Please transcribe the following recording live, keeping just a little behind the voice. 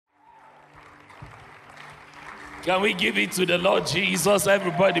Can we give it to the Lord Jesus?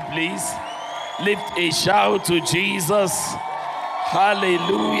 Everybody, please. Lift a shout to Jesus.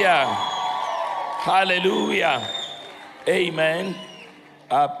 Hallelujah. Hallelujah. Amen.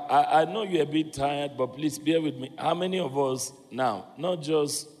 I know you're a bit tired, but please bear with me. How many of us now, not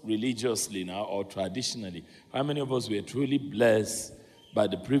just religiously now or traditionally, how many of us were truly blessed by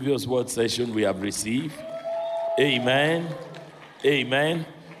the previous word session we have received? Amen. Amen.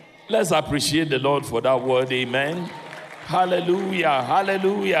 Let's appreciate the Lord for that word. Amen. Hallelujah.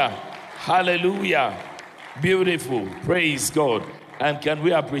 Hallelujah. Hallelujah. Beautiful. Praise God. And can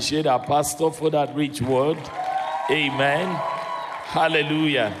we appreciate our pastor for that rich word? Amen.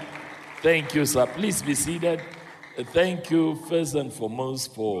 Hallelujah. Thank you, sir. Please be seated. Thank you first and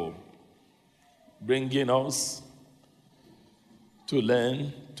foremost for bringing us to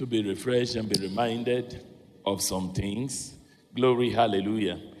learn, to be refreshed and be reminded of some things. Glory,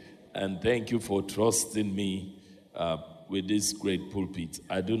 hallelujah. And thank you for trusting me with this great pulpit.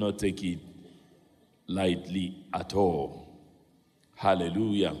 I do not take it lightly at all.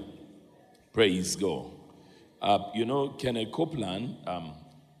 Hallelujah. Praise God. Kenneth Copeland,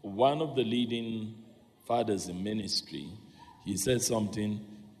 one of the leading fathers in ministry, he said something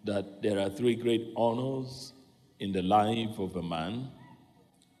that there are 3 great honors in the life of a man.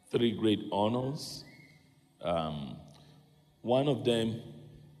 3 great honors. One of them,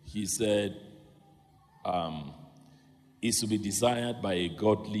 he said, is to be desired by a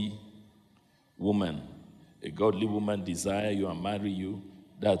godly woman. A godly woman desire you and marry you.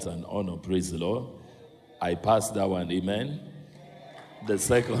 That's an honor, praise the Lord. I passed that one, amen. The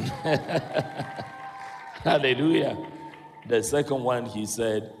second, hallelujah. The second one, he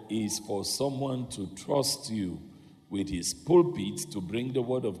said, is for someone to trust you with his pulpit to bring the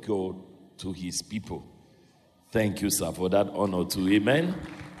word of God to his people. Thank you, sir, for that honor too, amen.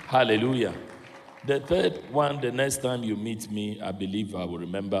 Hallelujah. The third one, the next time you meet me, I believe I will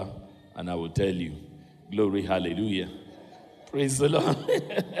remember and I will tell you. Glory, hallelujah. Praise the Lord.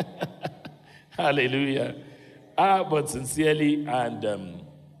 Hallelujah. But sincerely, and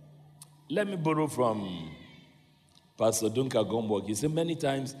let me borrow from Pastor Duncan Gombok. He said many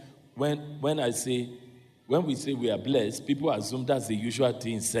times when we say we are blessed, people assume that's the usual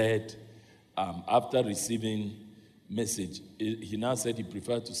thing said after receiving message. He now said he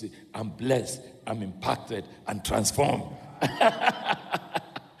preferred to say, I'm blessed, I'm impacted, and transformed.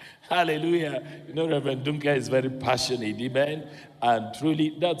 Hallelujah. Reverend Duncan is very passionate, amen? And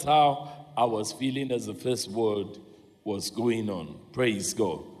truly, that's how I was feeling as the first word was going on. Praise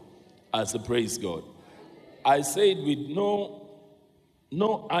God. As a praise God. I said with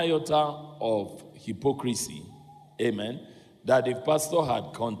no iota of hypocrisy, amen, that if pastor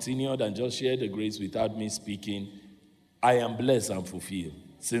had continued and just shared the grace without me speaking, I am blessed and fulfilled.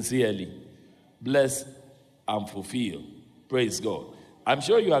 Sincerely. Blessed and fulfilled. Praise God. I'm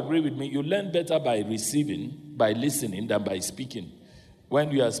sure you agree with me. You learn better by receiving, by listening, than by speaking. When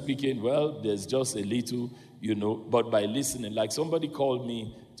you are speaking, well, there's just a little, but by listening. Like somebody called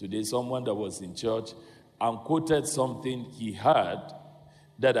me today, someone that was in church, and quoted something he heard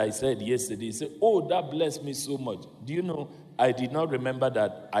that I said yesterday. He said, oh, that blessed me so much. Do you know, I did not remember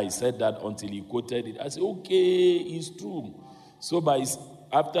that I said that until he quoted it. I said, okay, it's true. So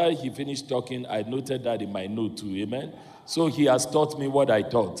after he finished talking, I noted that in my note too, amen? So he has taught me what I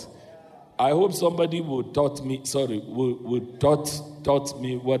taught. I hope somebody would taught me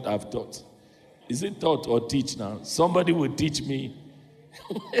what I've taught. Is it taught or teach now? Somebody would teach me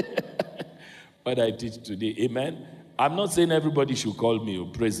what I teach today. Amen. I'm not saying everybody should call me,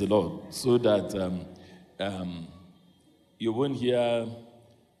 praise the Lord, so that you won't hear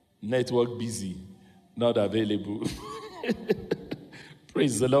network busy, not available.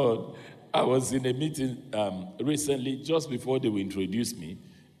 Praise the Lord. I was in a meeting recently, just before they will introduce me.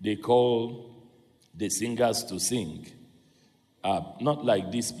 They call the singers to sing. Not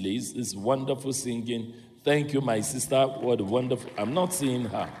like this place. It's wonderful singing. Thank you, my sister. What a wonderful. I'm not seeing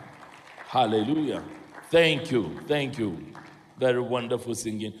her. Hallelujah. Thank you. Thank you. Very wonderful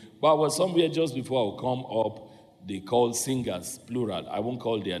singing. But I was somewhere just before I come up. They call singers, plural. I won't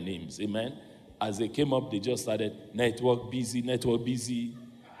call their names. Amen. As they came up, they just started, network busy, network busy.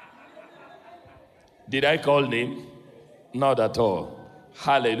 Did I call name? Not at all.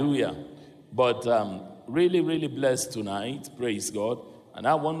 Hallelujah. But really, really blessed tonight. Praise God. And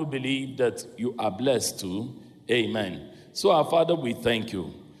I want to believe that you are blessed too. Amen. So our Father, we thank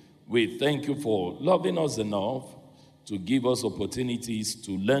you. We thank you for loving us enough to give us opportunities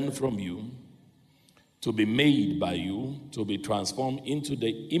to learn from you, to be made by you, to be transformed into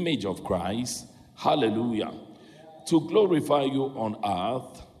the image of Christ. Hallelujah. To glorify you on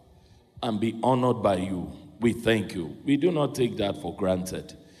earth and be honored by you. We thank you. We do not take that for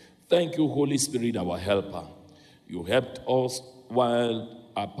granted. Thank you, Holy Spirit, our helper. You helped us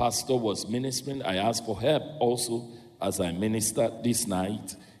while our pastor was ministering. I ask for help also as I minister this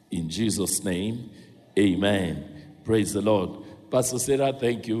night. In Jesus' name, amen. Praise the Lord. Pastor Sarah,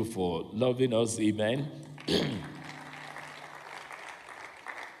 thank you for loving us. Amen.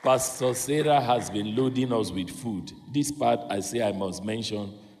 Pastor Sarah has been loading us with food. This part I say I must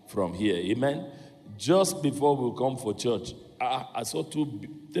mention from here. Amen. Just before we come for church, I saw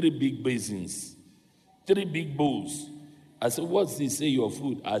three big basins, 3 big bowls. I said, what's this? Say your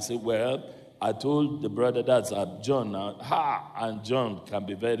food. I said, well, I told the brother that's John now, and John can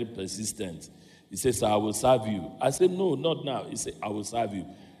be very persistent. He says, I will serve you. I said, no, not now. He said, I will serve you.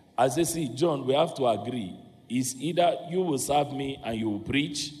 I said, see, John, we have to agree. It's either you will serve me and you will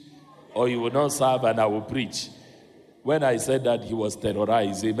preach, or you will not serve and I will preach. When I said that, he was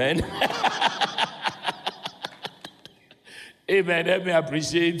terrorized. Amen. Amen. Let me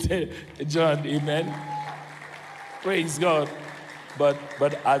appreciate John. Amen. Praise God. But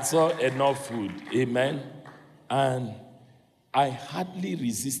I saw enough food. Amen. And I hardly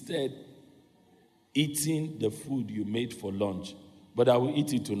resisted eating the food you made for lunch. But I will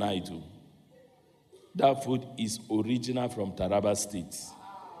eat it tonight too. That food is original from Taraba State.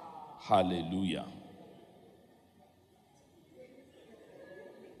 Hallelujah.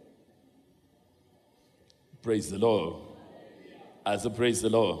 Praise the Lord. As a praise the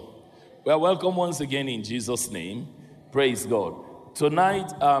Lord. Well, welcome once again in Jesus' name. Praise God.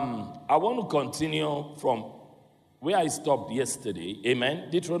 Tonight, I want to continue from where I stopped yesterday.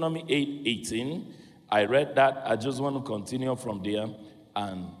 Amen. Deuteronomy 8:18. I read that. I just want to continue from there.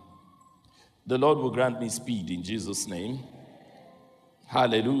 And the Lord will grant me speed in Jesus' name.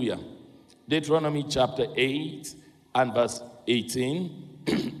 Hallelujah. Deuteronomy chapter 8 and verse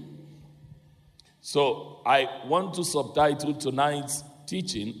 18. So I want to subtitle tonight's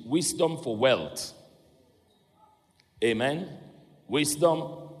teaching, Wisdom for Wealth. Amen.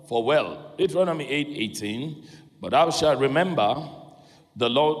 Wisdom for wealth. Deuteronomy 8:18. But thou shalt remember the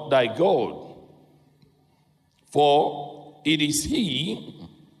Lord thy God, for it is he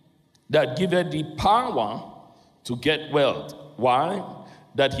that giveth thee power to get wealth. Why?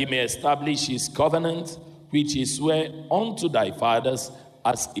 That he may establish his covenant, which he sware unto thy fathers,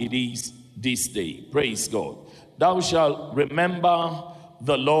 as it is this day. Praise God. Thou shalt remember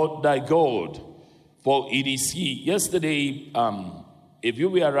the Lord thy God, for it is he. Yesterday, if you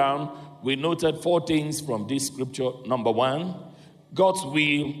were around, we noted 4 things from this scripture. Number 1, God's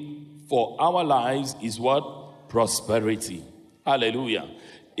will for our lives is what? Prosperity. Hallelujah.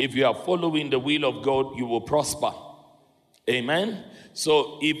 If you are following the will of God, you will prosper. Amen.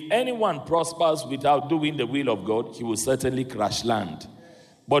 So if anyone prospers without doing the will of God, he will certainly crash land.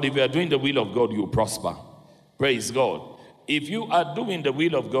 But if you are doing the will of God, you will prosper. Praise God. If you are doing the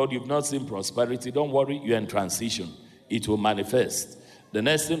will of God, you've not seen prosperity, don't worry, you're in transition. It will manifest. The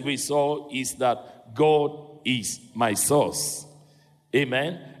next thing we saw is that God is my source.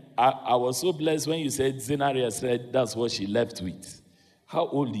 Amen. I was so blessed when you said, Zenaria said that's what she left with. How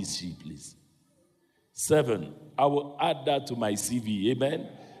old is she, please? 7. I will add that to my CV. Amen.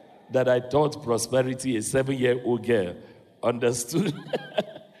 That I taught prosperity, a 7-year-old girl understood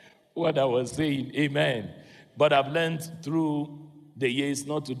what I was saying. Amen. But I've learned through the years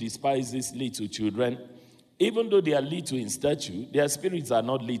not to despise these little children. Even though they are little in stature, their spirits are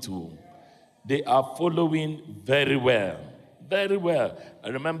not little. They are following very well. Very well. I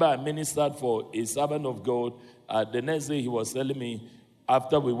remember I ministered for a servant of God. The next day he was telling me,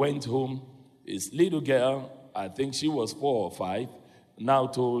 after we went home, his little girl, I think she was 4 or 5, now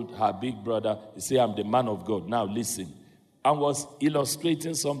told her big brother, he said, I'm the man of God. Now listen. And was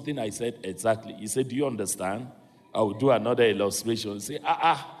illustrating something. I said, exactly. He said, do you understand? I will do another illustration. He said,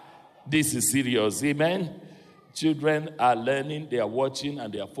 this is serious. Amen. Children are learning, they are watching,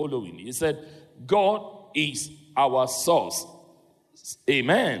 and they are following. He said, God is our source.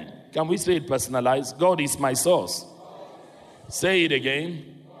 Amen. Can we say it personalized? God is my source. Say it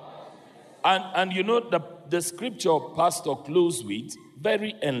again. And you know, the scripture Pastor closed with,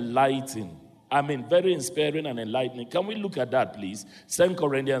 very enlightening. I mean, very inspiring and enlightening. Can we look at that, please? 2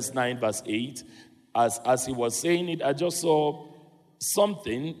 Corinthians 9, verse 8. As he was saying it, I just saw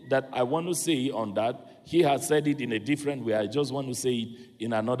something that I want to say on that. He has said it in a different way. I just want to say it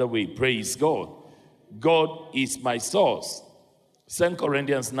in another way. Praise God. God is my source. 2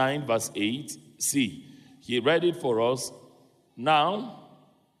 Corinthians 9, verse 8. See, he read it for us. Now,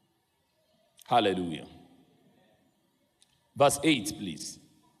 hallelujah. Verse 8, please.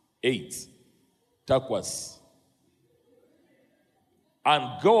 8. Takwas.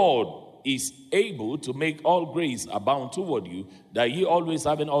 And God is able to make all grace abound toward you, that ye always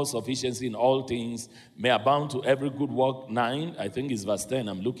having all sufficiency in all things may abound to every good work. 9, I think it's verse 10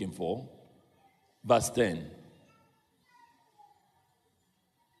 I'm looking for. Verse 10.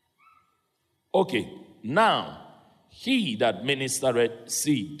 Okay, now he that ministereth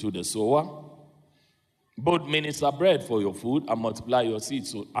seed to the sower, both minister bread for your food and multiply your seed.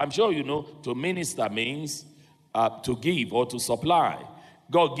 So I'm sure you know, to minister means to give or to supply.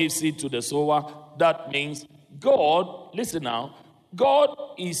 God gives seed to the sower. That means God, listen now, God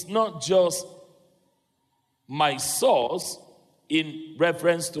is not just my source in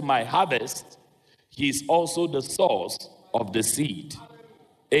reference to my harvest. He is also the source of the seed.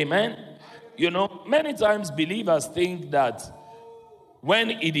 Amen. You know, many times believers think that when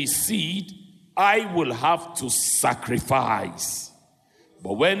it is seed, I will have to sacrifice.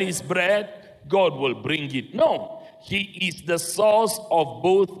 But when it's bread, God will bring it. No, he is the source of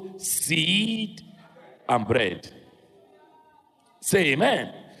both seed and bread. Say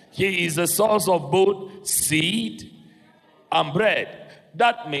amen. He is the source of both seed and bread.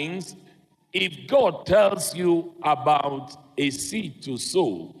 That means if God tells you about a seed to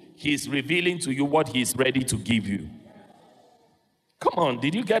sow, He's revealing to you what He's ready to give you. Come on,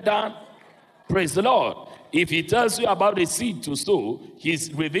 did you get that? Praise the Lord. If He tells you about a seed to sow,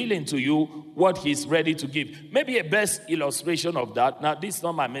 He's revealing to you what He's ready to give. Maybe a best illustration of that. Now, this is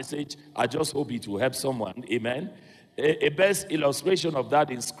not my message. I just hope it will help someone. Amen. A best illustration of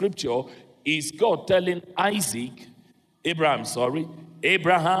that in Scripture is God telling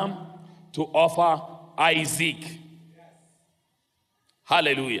Abraham to offer Isaac.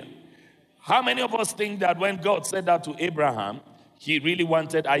 Hallelujah. How many of us think that when God said that to Abraham, He really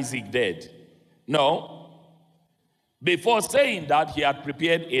wanted Isaac dead? No. Before saying that, He had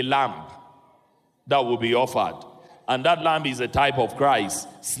prepared a lamb that will be offered. And that lamb is a type of Christ,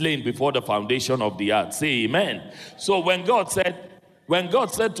 slain before the foundation of the earth. Say amen. So when God said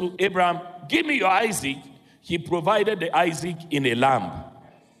to Abraham, give me your Isaac, He provided the Isaac in a lamb.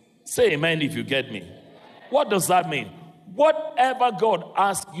 Say amen if you get me. What does that mean? Whatever God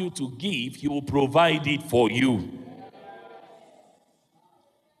asks you to give, He will provide it for you.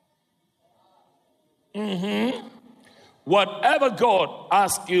 Whatever God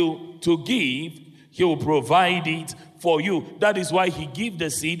asks you to give, He will provide it for you. That is why He gives the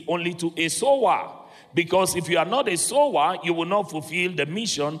seed only to a sower. Because if you are not a sower, you will not fulfill the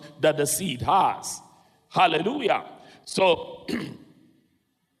mission that the seed has. Hallelujah. So,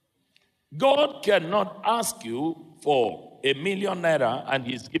 God cannot ask you for ₦1,000,000 and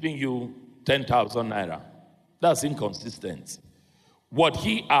He's giving you 10,000 naira. That's inconsistent. What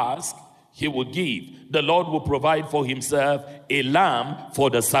He asks, He will give. The Lord will provide for Himself a lamb for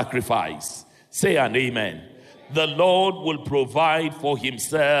the sacrifice. Say an amen. The Lord will provide for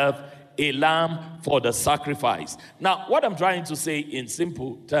Himself a lamb for the sacrifice. Now, what I'm trying to say in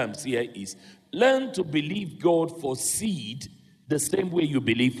simple terms here is, learn to believe God for seed the same way you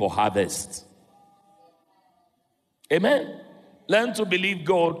believe for harvest. Amen. Learn to believe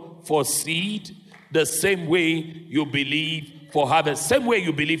God for seed the same way you believe for harvest, same way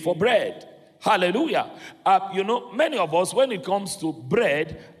you believe for bread. Hallelujah. You know, many of us, when it comes to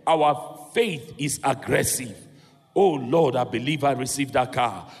bread, our faith is aggressive. Oh, Lord, I believe I received that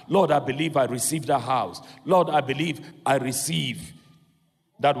car. Lord, I believe I received that house. Lord, I believe I receive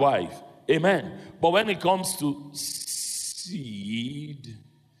that wife. Amen. But when it comes to seed,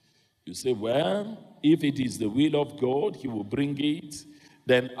 you say, well, if it is the will of God, He will bring it,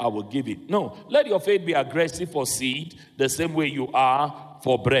 then I will give it. No, let your faith be aggressive for seed the same way you are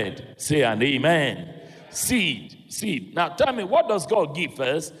for bread. Say an amen. Seed. Now tell me, what does God give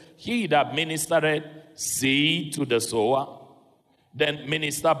first? He that ministered seed to the sower, then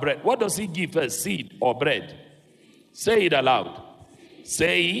minister bread. What does He give first, seed or bread? Say it aloud.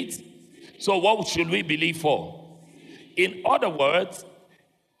 Say it. So what should we believe for? In other words,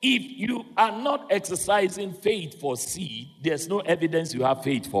 if you are not exercising faith for seed, there's no evidence you have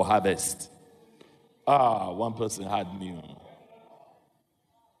faith for harvest. One person had me.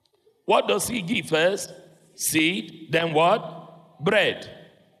 What does He give first? Seed, then what? Bread.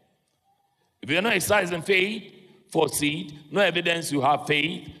 If you're not exercising faith for seed, no evidence you have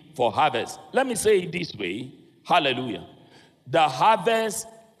faith for harvest. Let me say it this way. Hallelujah. The harvest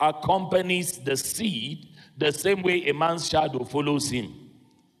accompanies the seed the same way a man's shadow follows him.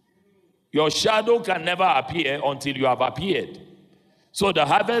 Your shadow can never appear until you have appeared. So the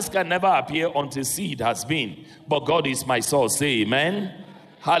harvest can never appear until seed has been. But God is my source. Say amen.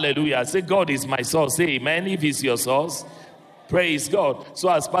 Hallelujah. Say God is my source. Say amen if He's your source. Praise God. So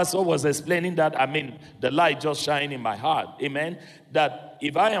as Pastor was explaining that, the light just shined in my heart. Amen. That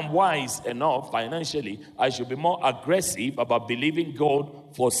if I am wise enough financially, I should be more aggressive about believing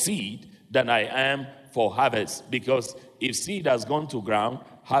God for seed than I am for harvest. Because if seed has gone to ground,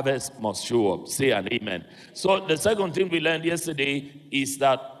 harvest must show up. Say an amen. So the second thing we learned yesterday is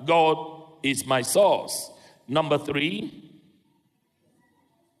that God is my source. Number 3,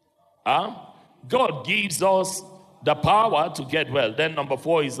 God gives us the power to get wealth. Then number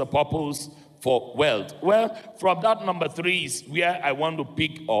 4 is the purpose for wealth. Well, from that number 3 is where I want to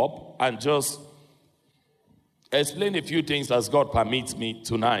pick up and just explain a few things as God permits me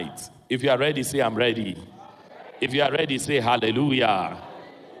tonight. If you are ready, say I'm ready. If you are ready, say hallelujah.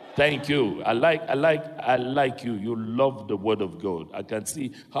 Thank you. I like you. You love the word of God. I can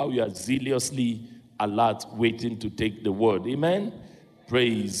see how you are zealously alert, waiting to take the word. Amen.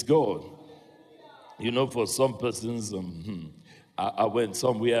 Praise God. You know, for some persons, I went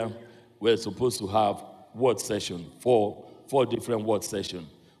somewhere. We're supposed to have word session, four different word session,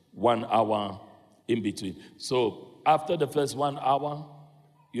 1 hour in between. So after the first 1 hour,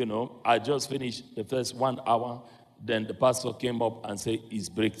 you know, I just finished the first 1 hour. Then the pastor came up and said, it's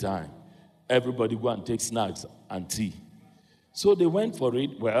break time. Everybody go and take snacks and tea. So they went for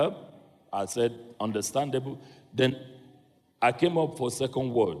it. Well, I said, understandable. Then I came up for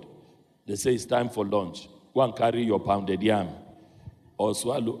second word. They say it's time for lunch. Go and carry your pounded yam or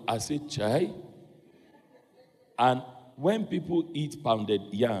swallow. I said, chai. And when people eat pounded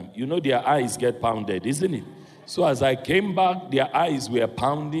yam, you know their eyes get pounded, isn't it? So as I came back, their eyes were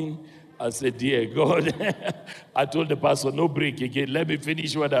pounding. I said, dear God, I told the pastor, no break again. Let me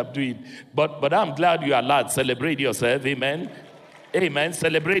finish what I'm doing. But I'm glad you are allowed. Celebrate yourself. Amen. Amen.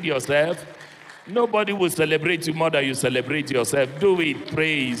 Celebrate yourself. Nobody will celebrate you more than you celebrate yourself. Do it.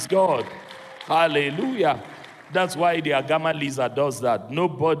 Praise God. Hallelujah. That's why the Agama lizard does that.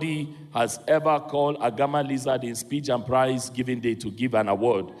 Nobody has ever called Agama lizard in speech and prize giving day to give an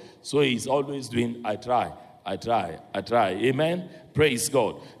award. So he's always doing, I try. Amen. Praise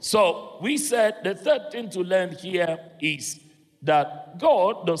God. So we said the third thing to learn here is that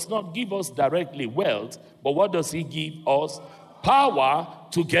God does not give us directly wealth, but what does he give us? Power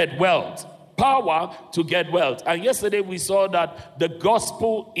to get wealth. Power to get wealth. And yesterday we saw that the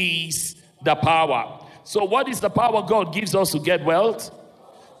gospel is the power. So what is the power God gives us to get wealth?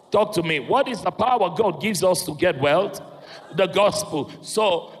 Talk to me. What is the power God gives us to get wealth? The gospel.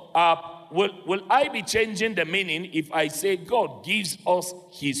 So will I be changing the meaning if I say God gives us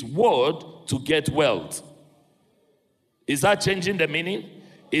his word to get wealth? Is that changing the meaning?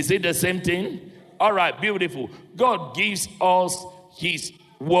 Is it the same thing? All right, beautiful. God gives us his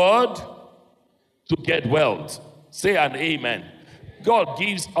word to get wealth. Say an amen. God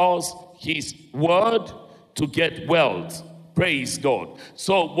gives us his word to get wealth. Praise God.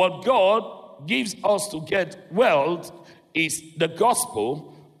 So what God gives us to get wealth is the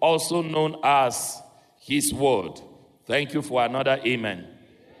gospel, also known as his word. Thank you for another amen.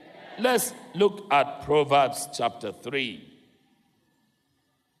 Let's look at Proverbs chapter 3.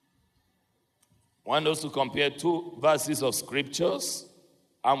 I want us to compare 2 verses of scriptures,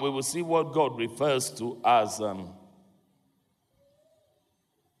 and we will see what God refers to as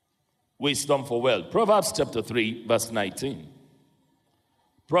wisdom for wealth. Proverbs chapter 3, verse 19.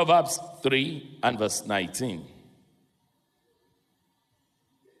 Proverbs 3 and verse 19.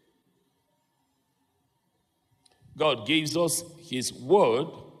 God gives us his word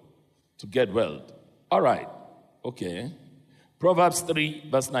to get wealth. All right. Okay. Proverbs 3,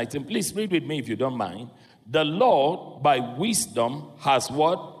 verse 19. Please read with me if you don't mind. The Lord, by wisdom, has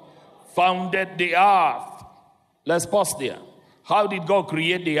what? Founded the earth. Let's pause there. How did God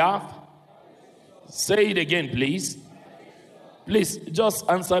create the earth? Say it again, please. Please, just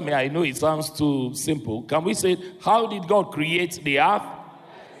answer me. I know it sounds too simple. Can we say, how did God create the earth?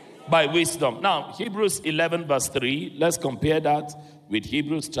 By wisdom. Now, Hebrews 11, verse 3. Let's compare that with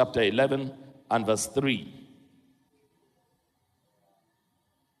Hebrews chapter 11 and verse 3.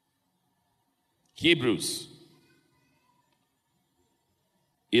 Hebrews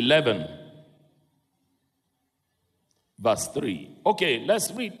 11, verse 3. Okay,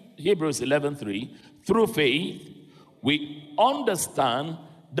 let's read Hebrews 11, 3. Through faith, we understand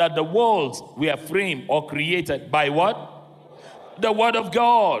that the worlds were framed or created by what? The word of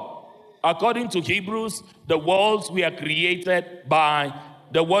God. According to Hebrews, the worlds were created by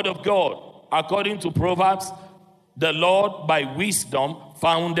the word of God. According to Proverbs, the Lord by wisdom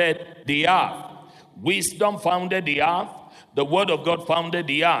founded the earth. Wisdom founded the earth. The word of God founded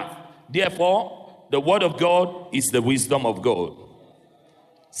the earth. Therefore, the word of God is the wisdom of God.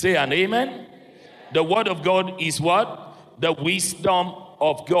 Say an amen. The word of God is what? The wisdom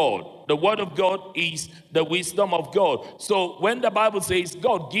of God. The word of God is the wisdom of God. So when the Bible says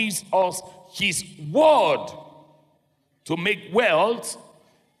God gives us his word to make wealth,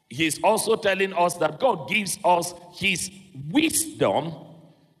 he's also telling us that God gives us his wisdom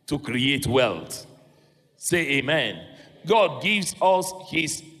to create wealth. Say amen. God gives us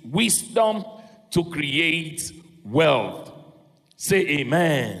his wisdom to create wealth. Say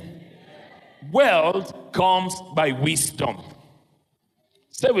amen. Wealth comes by wisdom.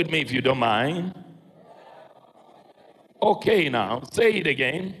 Say with me if you don't mind. Okay, now, say it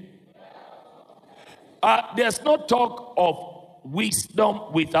again. There's no talk of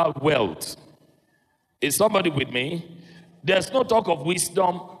wisdom without wealth. Is somebody with me? There's no talk of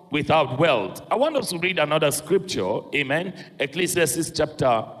wisdom without wealth. I want us to read another scripture. Amen. Ecclesiastes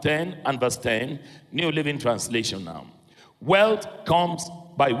chapter 10 and verse 10. New Living Translation now. Wealth comes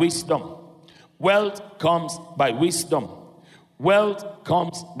by wisdom. Wealth comes by wisdom. Wealth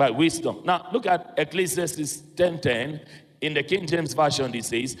comes by wisdom. Now, look at Ecclesiastes 10:10. In the King James Version, it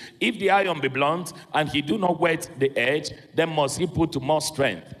says, if the iron be blunt, and he do not whet the edge, then must he put to more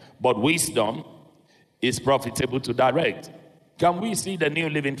strength. But wisdom is profitable to direct. Can we see the New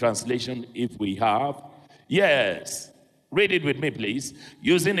Living Translation if we have? Yes. Read it with me, please.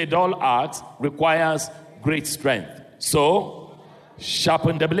 Using a dull axe requires great strength. So,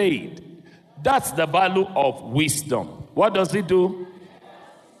 sharpen the blade. That's the value of wisdom. What does it do?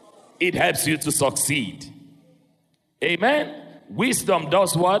 It helps you to succeed. Amen? Wisdom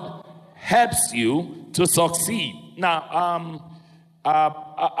does what? Helps you to succeed. Now,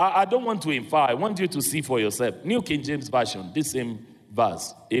 I don't want to infer. I want you to see for yourself. New King James Version, this same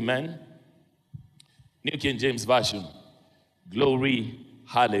verse. Amen? New King James Version. Glory,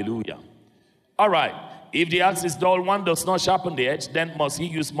 hallelujah. All right. If the axe is dull, one does not sharpen the edge, then must he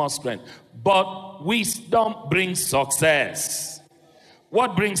use more strength. But wisdom brings success.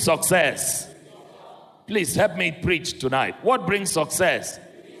 What brings success? Please help me preach tonight. What brings success?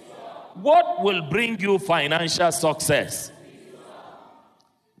 What will bring you financial success?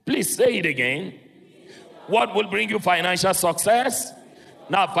 Please say it again. What will bring you financial success?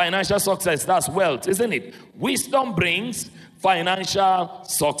 Now, financial success, that's wealth, isn't it? Wisdom brings financial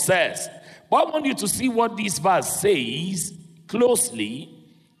success. But I want you to see what this verse says closely,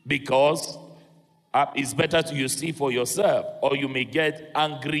 because it's better to you see for yourself, or you may get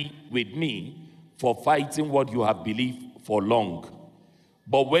angry with me for fighting what you have believed for long.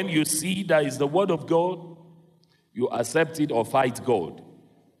 But when you see that is the word of God, you accept it or fight God.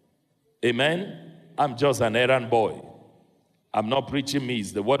 Amen? I'm just an errand boy. I'm not preaching me,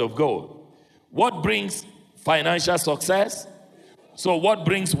 it's the word of God. What brings financial success? So what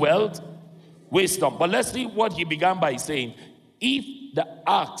brings wealth? Wisdom. But let's see what he began by saying. If the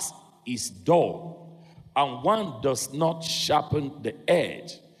axe is dull and one does not sharpen the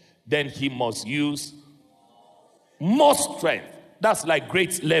edge, then he must use more strength. That's like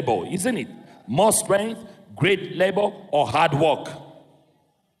great labor, isn't it? More strength, great labor, or hard work.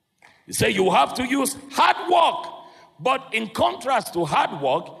 He says you have to use hard work. But in contrast to hard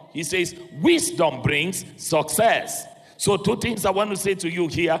work, he says wisdom brings success. So two things I want to say to you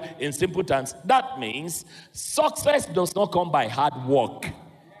here in simple terms. That means success does not come by hard work.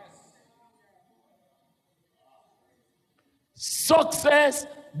 Success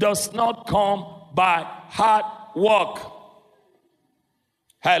does not come by hard work.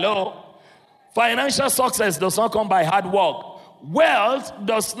 Hello? Financial success does not come by hard work. Wealth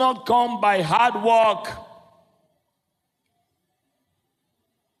does not come by hard work.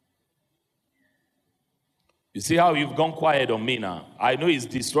 You see how you've gone quiet on me now? I know it's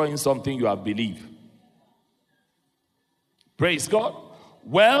destroying something you have believed. Praise God.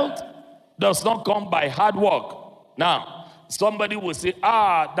 Wealth does not come by hard work. Now, somebody will say,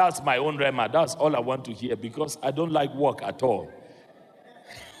 that's my own rema. That's all I want to hear because I don't like work at all.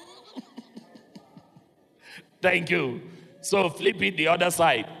 Thank you. So flip it the other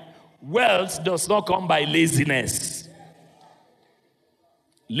side. Wealth does not come by laziness.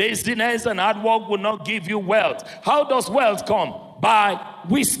 Laziness and hard work will not give you wealth. How does wealth come? By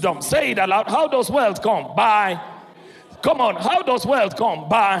wisdom. Say it aloud. How does wealth come? Come on. How does wealth come?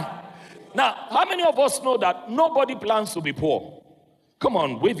 Now, how many of us know that nobody plans to be poor? Come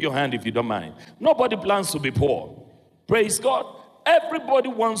on, wave your hand if you don't mind. Nobody plans to be poor. Praise God. Everybody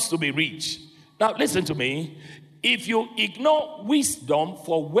wants to be rich. Now, listen to me. If you ignore wisdom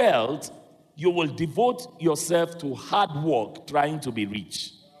for wealth, you will devote yourself to hard work trying to be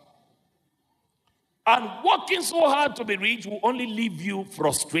rich. And working so hard to be rich will only leave you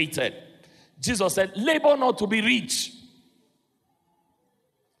frustrated. Jesus said, labor not to be rich.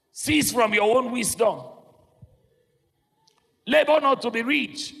 Cease from your own wisdom. Labor not to be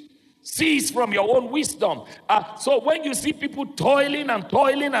rich. Cease from your own wisdom. So when you see people toiling and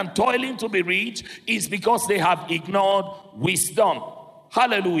toiling and toiling to be rich, it's because they have ignored wisdom.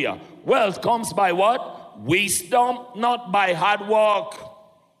 Hallelujah. Wealth comes by what? Wisdom, not by hard work.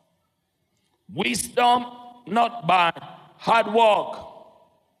 Wisdom, not by hard work.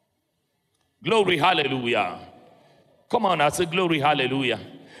 Glory, hallelujah. Come on, I say glory, hallelujah.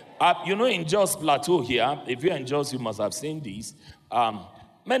 In Jos Plateau here, if you're in Jos, you must have seen this.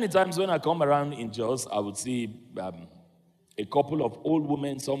 Many times when I come around in Jos, I would see a couple of old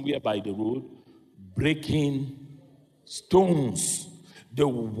women somewhere by the road breaking stones. They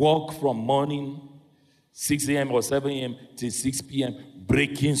will walk from morning 6 a.m. or 7 a.m. till 6 p.m.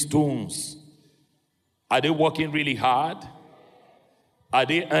 breaking stones. Are they working really hard? Are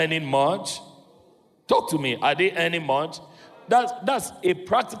they earning much? Talk to me. Are they earning much? That's a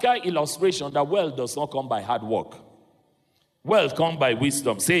practical illustration that wealth does not come by hard work. Wealth comes by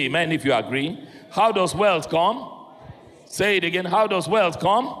wisdom. Say amen if you agree. How does wealth come? Say it again. How does wealth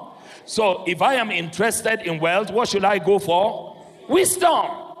come? So if I am interested in wealth, what should I go for? Wisdom.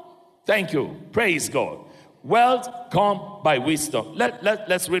 Thank you. Praise God. Wealth comes by wisdom.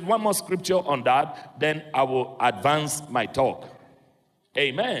 Let's read one more scripture on that. Then I will advance my talk.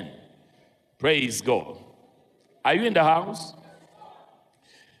 Amen. Praise God. Are you in the house?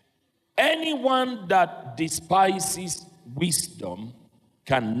 Anyone that despises wisdom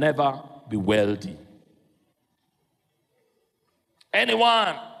can never be wealthy.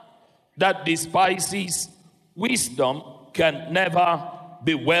 Anyone that despises wisdom can never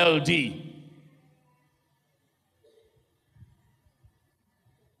be wealthy.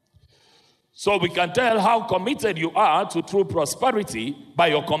 So we can tell how committed you are to true prosperity by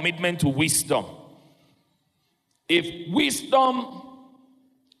your commitment to wisdom. If wisdom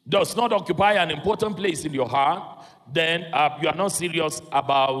does not occupy an important place in your heart, then you are not serious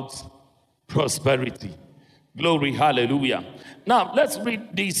about prosperity. Glory, hallelujah. Now, let's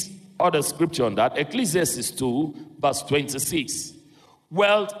read this other scripture on that. Ecclesiastes 2, verse 26.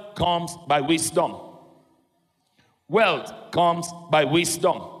 Wealth comes by wisdom. Wealth comes by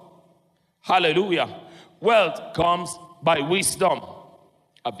wisdom. Hallelujah. Wealth comes by wisdom.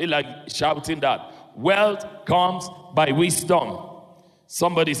 I feel like shouting that. Wealth comes by wisdom.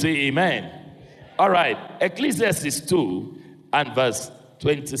 Somebody say amen. All right. Ecclesiastes 2 and verse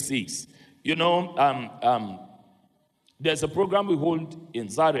 26. There's a program we hold in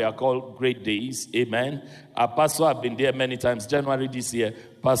Zaria called Great Days. Amen. Our pastor have been there many times. January this year,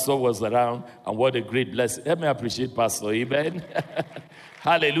 pastor was around, and what a great blessing. Let me appreciate pastor. Amen.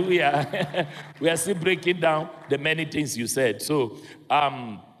 Hallelujah. We are still breaking down the many things you said. So,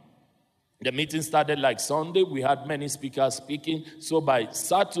 the meeting started like Sunday. We had many speakers speaking. So by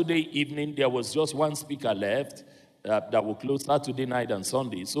Saturday evening, there was just one speaker left that will close Saturday night and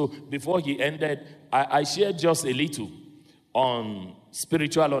Sunday. So before he ended, I shared just a little on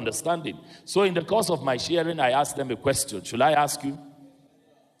spiritual understanding. So in the course of my sharing, I asked them a question. Should I ask you?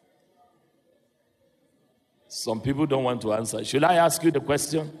 Some people don't want to answer. Should I ask you the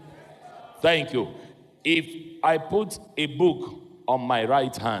question? Thank you. If I put a book on my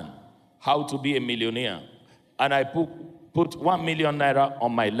right hand, How to Be a Millionaire, and I put 1 million naira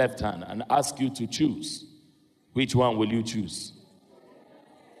on my left hand and ask you to choose, which one will you choose?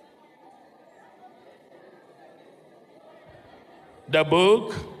 The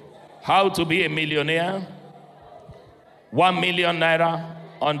book, How to Be a Millionaire, 1 million naira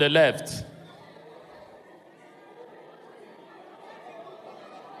on the left.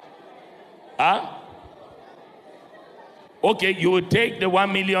 Huh? Okay, you will take the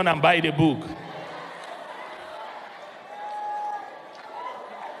 1 million and buy the book.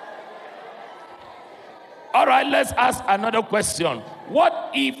 All right, let's ask another question. What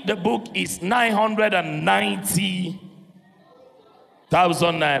if the book is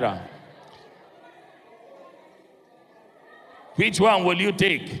 990,000 naira? Which one will you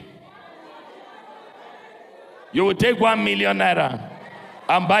take? You will take 1 million naira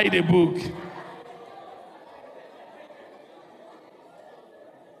and buy the book.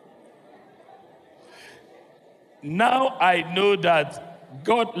 Now I know that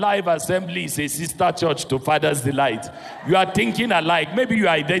God Life Assembly is a sister church to Father's Delight. You are thinking alike. Maybe you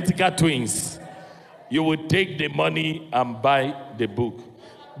are identical twins. You would take the money and buy the book.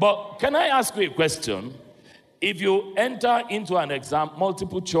 But can I ask you a question? If you enter into an exam,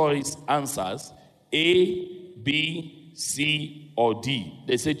 multiple choice answers, A, B, C, or D.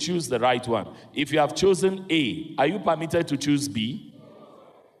 They say choose the right one. If you have chosen A, are you permitted to choose B?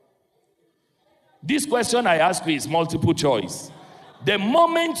 This question I ask you is multiple choice. The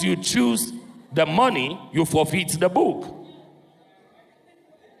moment you choose the money, you forfeit the book.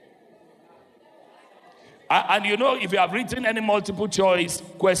 And you know, if you have written any multiple choice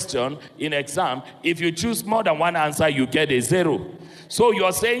question in exam, if you choose more than one answer, you get a 0. So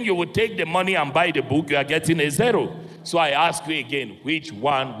you're saying you will take the money and buy the book, you are getting a 0. So I ask you again, which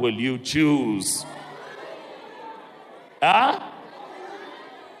one will you choose? Huh?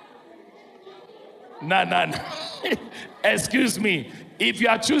 No. Excuse me. If you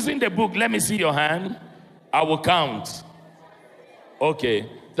are choosing the book, let me see your hand. I will count. Okay,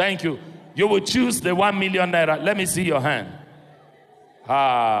 thank you. You will choose the 1 million naira. Let me see your hand.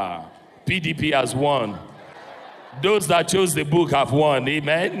 PDP has won. Those that chose the book have won.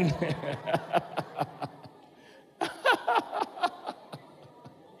 Amen.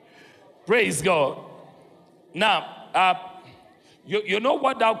 Praise God. Now, you know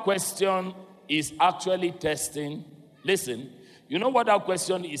what that question is actually testing? Listen, you know what that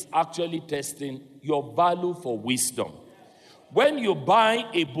question is actually testing? Your value for wisdom. When you buy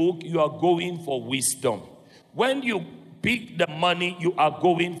a book, you are going for wisdom. When you pick the money, you are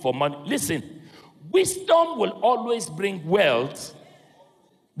going for money. Listen, wisdom will always bring wealth,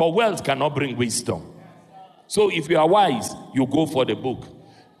 but wealth cannot bring wisdom. So if you are wise, you go for the book.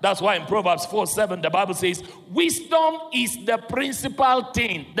 That's why in Proverbs 4:7, the Bible says, wisdom is the principal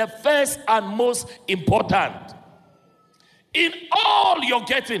thing, the first and most important. In all you're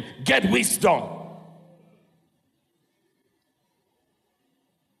getting, get wisdom.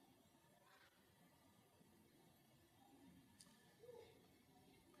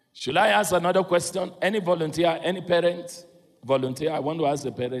 Should I ask another question? Any volunteer, any parent? Volunteer, I want to ask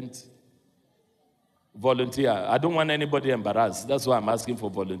the parent. Volunteer. I don't want anybody embarrassed. That's why I'm asking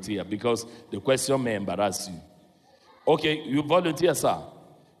for volunteer, because the question may embarrass you. Okay, you volunteer, sir.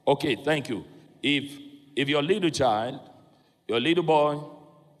 Okay, thank you. If your little child, your little boy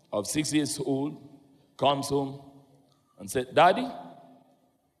of 6 years old comes home and says, Daddy,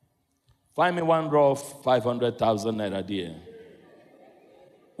 find me one rough 500,000 naira dear.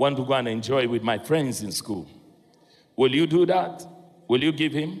 Want to go and enjoy with my friends in school. Will you do that? Will you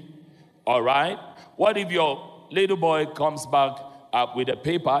give him? All right. What if your little boy comes back with a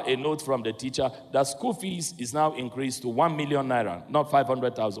paper, a note from the teacher, that school fees is now increased to 1 million naira, not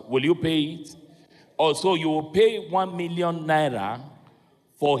 500,000. Will you pay it? Also, you will pay 1 million naira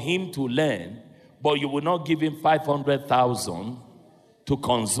for him to learn, but you will not give him 500,000 to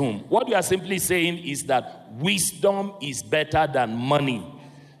consume. What you are simply saying is that wisdom is better than money.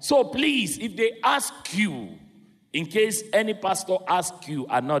 So please, if they ask you, in case any pastor asks you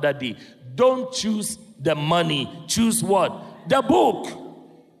another day, don't choose the money. Choose what? The book.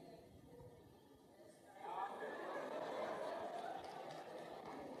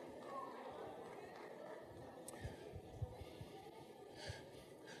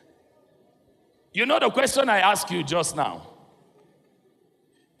 You know the question I asked you just now?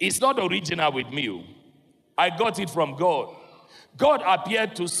 It's not original with me. I got it from God. God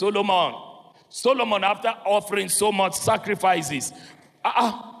appeared to Solomon. Solomon, after offering so much sacrifices,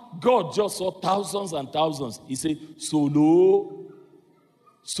 God just saw thousands and thousands. He said, Solo,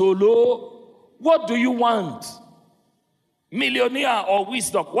 what do you want? Millionaire or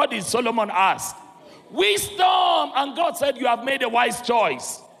wisdom? What did Solomon ask? Wisdom. And God said, you have made a wise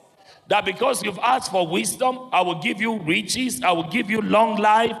choice. That because you've asked for wisdom, I will give you riches, I will give you long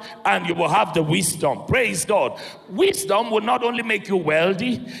life, and you will have the wisdom. Praise God. Wisdom will not only make you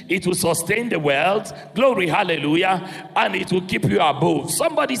wealthy, it will sustain the wealth. Glory, hallelujah. And it will keep you above.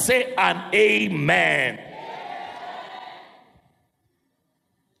 Somebody say an amen.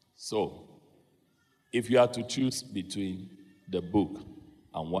 So, if you are to choose between the book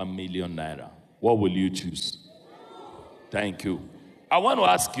and 1 million naira, what will you choose? Thank you. I want to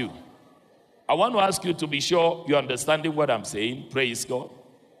ask you to be sure you're understanding what I'm saying. Praise God.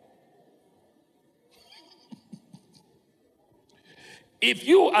 If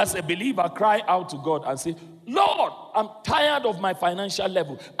you as a believer cry out to God and say, Lord, I'm tired of my financial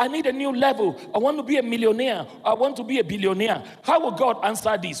level. I need a new level. I want to be a millionaire. I want to be a billionaire. How will God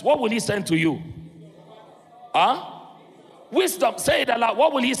answer this? What will he send to you? Wisdom. Say it aloud.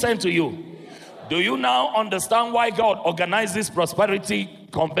 What will he send to you? Do you now understand why God organized this prosperity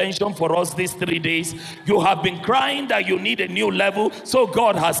convention for us these 3 days? You have been crying that you need a new level, so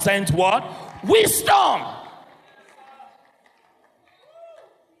God has sent what? Wisdom.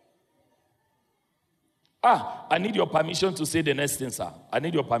 I need your permission to say the next thing, sir. I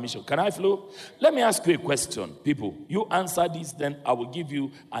need your permission. Can I flow? Let me ask you a question, people. You answer this, then I will give you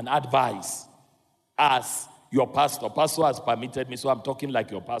an advice as your pastor. Pastor has permitted me, so I'm talking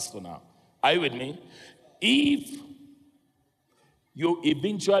like your pastor now. Are you with me? If you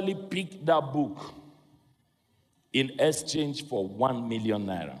eventually pick that book in exchange for 1 million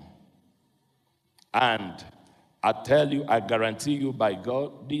naira, And I tell you, I guarantee you by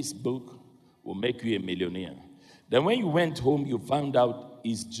God, this book will make you a millionaire. Then when you went home, you found out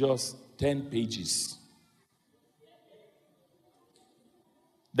it's just 10 pages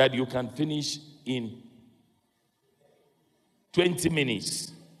that you can finish in 20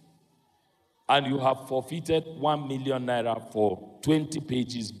 minutes. And you have forfeited 1 million naira for 20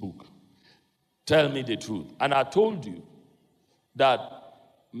 pages book. Tell me the truth. And I told you that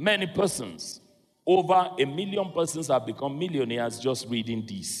many persons, over 1 million persons, have become millionaires just reading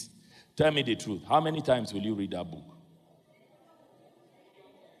this. Tell me the truth. How many times will you read that book?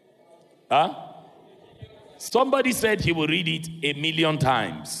 Huh? Somebody said he will read it 1 million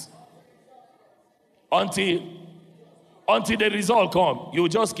times. Until the result comes, you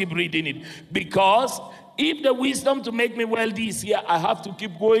just keep reading it. Because if the wisdom to make me wealthy is here, I have to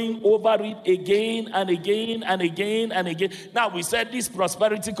keep going over it again and again and again and again. Now, we said this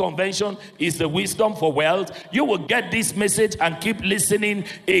prosperity convention is the wisdom for wealth. You will get this message and keep listening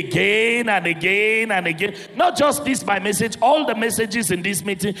again and again and again. Not just this, my message, all the messages in this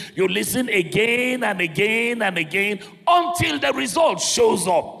meeting, you listen again and again and again until the result shows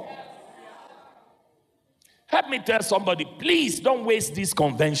up. Help me tell somebody, please don't waste this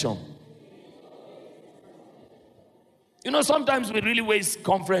convention. You know, sometimes we really waste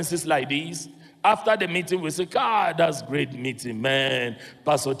conferences like these. After the meeting, we say, God, that's great meeting, man.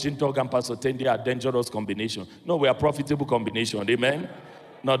 Pastor Chintog and Pastor Tende are dangerous combination. No, we are profitable combination, amen?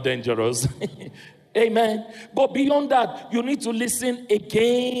 Not dangerous. Amen. But beyond that, you need to listen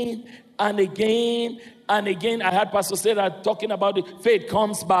again and again and again. I heard Pastor Sarah talking about it. Faith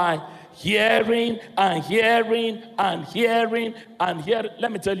comes by hearing and hearing and hearing and hearing.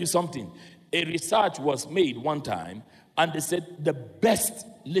 Let me tell you something. A research was made one time, and they said the best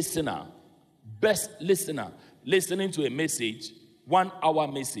listener listening to a message, 1 hour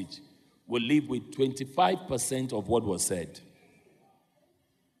message, will live with 25% of what was said.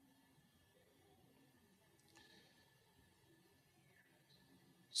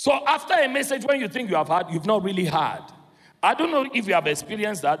 So after a message, when you think you have heard, you've not really heard. I don't know if you have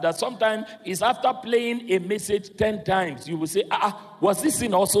experienced that sometimes it's after playing a message 10 times, you will say, was this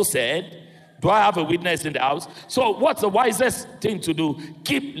thing also said? Do I have a witness in the house? So what's the wisest thing to do?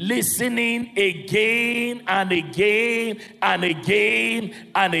 Keep listening again and again and again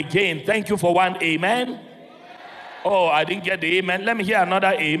and again. Thank you for one amen. Oh, I didn't get the amen. Let me hear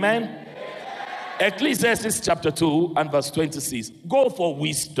another amen. Ecclesiastes chapter 2 and verse 26. Go for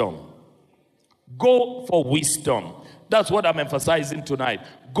wisdom. Go for wisdom. That's what I'm emphasizing tonight.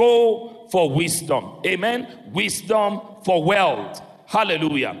 Go for wisdom. Amen. Wisdom for wealth.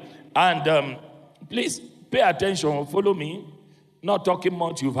 Hallelujah. And please pay attention. Follow me. Not talking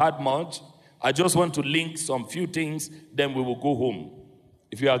much. You've had much. I just want to link some few things. Then we will go home.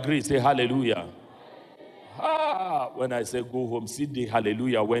 If you agree, say hallelujah. When I say go home, see the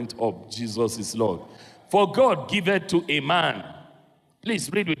hallelujah went up. Jesus is Lord. For God giveth to a man. Please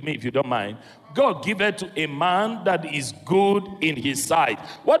read with me if you don't mind. God giveth to a man that is good in his sight.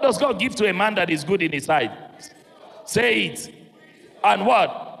 What does God give to a man that is good in his sight? Say it. And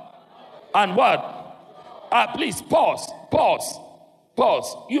what? And what? Please pause.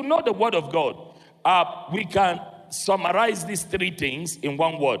 You know the word of God. We can summarize these 3 things in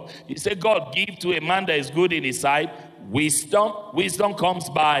one word. He said God give to a man that is good in his sight wisdom. Wisdom comes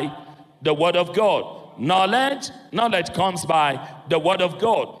by the word of God. Knowledge comes by the word of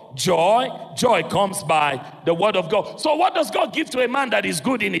God. Joy comes by the word of God. So what does God give to a man that is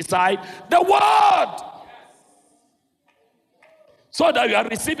good in his sight? The word. So that you are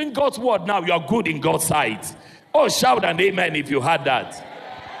receiving God's word now, you are good in God's sight. Oh, shout an amen if you had that.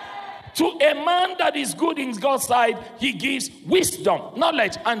 To a man that is good in God's sight, he gives wisdom,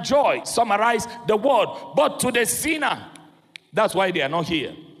 knowledge, and joy. Summarize the word. But to the sinner, that's why they are not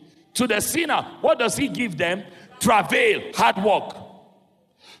here. To the sinner, what does he give them? Travail, hard work.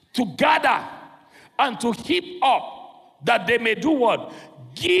 To gather and to heap up, that they may do what?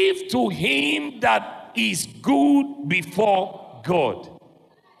 Give to him that is good before God.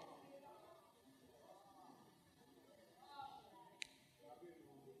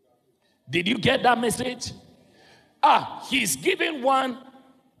 Did you get that message? He's giving one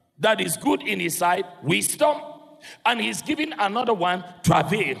that is good in his sight, wisdom, and he's giving another one,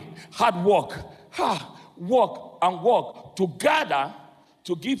 travail, hard work. Work and work to gather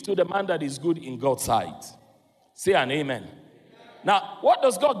to give to the man that is good in God's sight. Say an amen. Now, what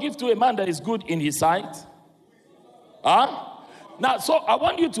does God give to a man that is good in his sight? Now, so I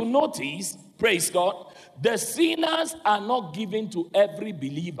want you to notice, praise God, the sinners are not given to every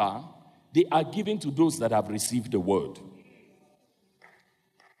believer. They are given to those that have received the word.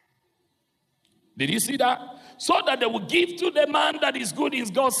 Did you see that? So that they will give to the man that is good in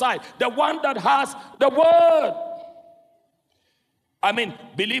God's sight, the one that has the word. I mean,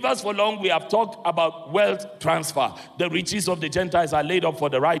 believers for long, we have talked about wealth transfer. The riches of the Gentiles are laid up for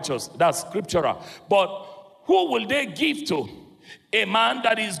the righteous. That's scriptural. But who will they give to? A man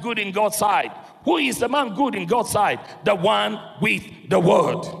that is good in God's sight. Who is the man good in God's sight? The one with the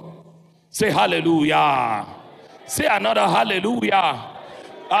word. Say hallelujah. Say another hallelujah.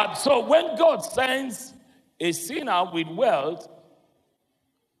 So when God sends a sinner with wealth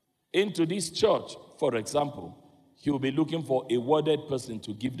into this church, for example, he will be looking for a worded person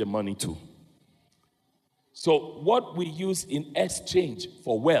to give the money to. So what we use in exchange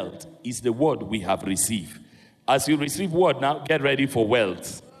for wealth is the word we have received. As you receive word now, get ready for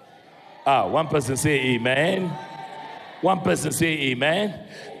wealth. One person say amen. One person say amen.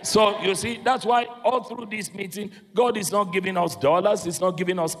 So you see, that's why all through this meeting, God is not giving us dollars, He's not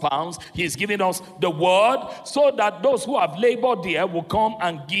giving us pounds, He's giving us the word, so that those who have labored there will come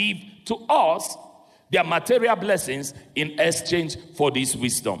and give to us their material blessings in exchange for this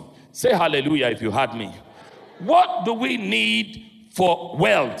wisdom. Say hallelujah if you heard me. What do we need for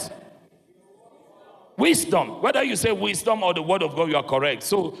wealth? Wisdom. Whether you say wisdom or the word of God, you are correct.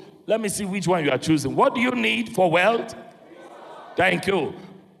 So let me see which one you are choosing. What do you need for wealth? Thank you.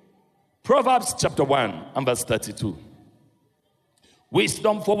 Proverbs chapter 1 and verse 32.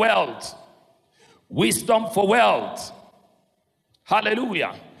 Wisdom for wealth. Wisdom for wealth.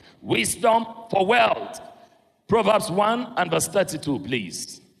 Hallelujah. Wisdom for wealth. Proverbs 1 and verse 32,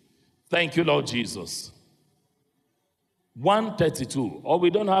 please. Thank you, Lord Jesus. 1:32. Or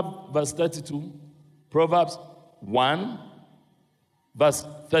we don't have verse 32. Proverbs 1 verse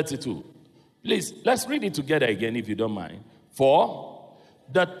 32. Please, let's read it together again if you don't mind. For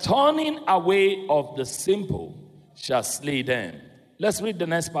the turning away of the simple shall slay them. Let's read the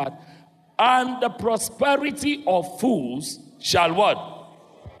next part. And the prosperity of fools shall what?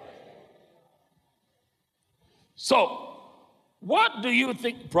 So, what do you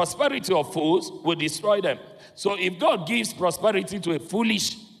think? Prosperity of fools will destroy them. So if God gives prosperity to a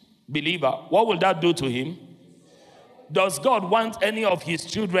foolish believer, what will that do to him? Does God want any of his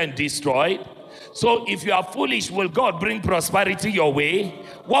children destroyed? So if you are foolish, will God bring prosperity your way?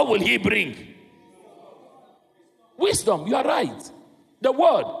 What will he bring? Wisdom. You are right. The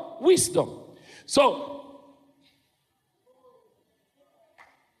word, wisdom. So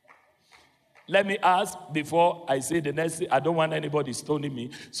let me ask before I say the next thing. I don't want anybody stoning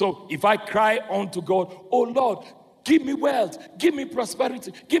me. So if I cry unto God, oh Lord, give me wealth, give me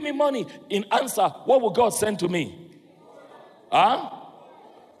prosperity, give me money. In answer, what will God send to me?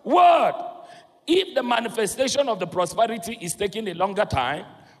 Word. If the manifestation of the prosperity is taking a longer time,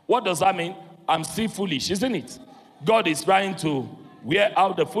 what does that mean? I'm still foolish, isn't it? God is trying to wear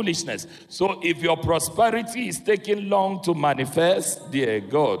out the foolishness. So if your prosperity is taking long to manifest, dear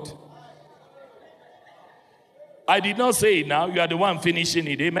God, I did not say it now. You are the one finishing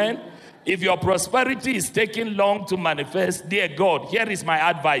it. Amen. If your prosperity is taking long to manifest, dear God, here is my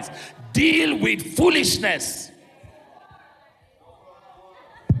advice. Deal with foolishness.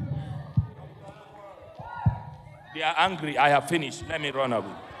 They are angry. I have finished. Let me run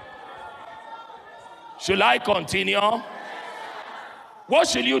away. Should I continue? What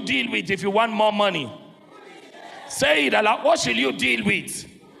should you deal with if you want more money? Say it aloud. What should you deal with?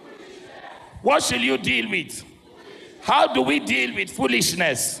 What should you deal with? How do we deal with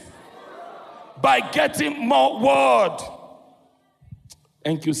foolishness? By getting more word.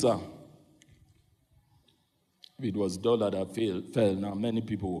 Thank you, sir. If it was dollar that fell, now many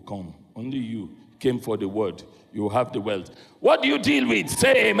people will come. Only you came for the word. You have the wealth. What do you deal with?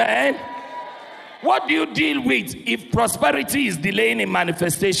 Say amen. What do you deal with if prosperity is delaying in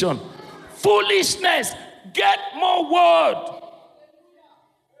manifestation? Foolishness. Get more word.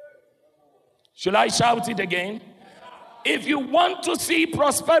 Should I shout it again? If you want to see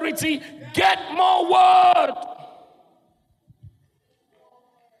prosperity, get more word.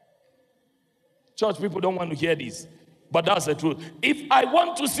 Church people don't want to hear this, but that's the truth. If I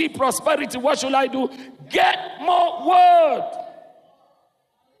want to see prosperity, what should I do? Get more word.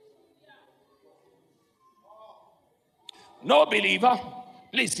 No believer,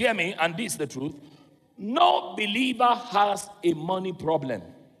 please hear me, and this is the truth. No believer has a money problem.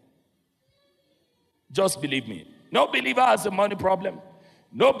 Just believe me. No believer has a money problem.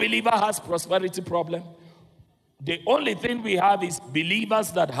 No believer has prosperity problem. The only thing we have is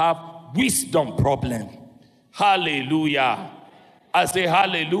believers that have wisdom problem. Hallelujah. I say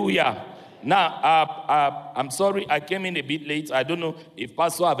hallelujah. Now, I'm sorry I came in a bit late. I don't know if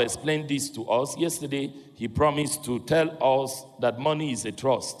Pastor have explained this to us. Yesterday, he promised to tell us that money is a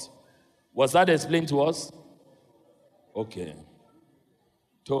trust. Was that explained to us? Okay.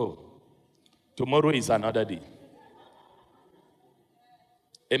 Tomorrow is another day.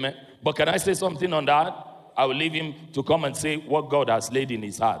 Amen. But can I say something on that? I will leave him to come and say what God has laid in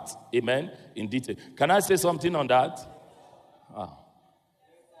his heart. Amen. In detail. Can I say something on that?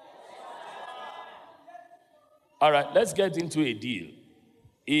 All right, let's get into a deal.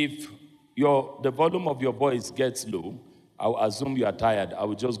 If the volume of your voice gets low, I'll assume you are tired. I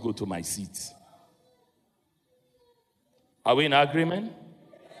will just go to my seat. Are we in agreement?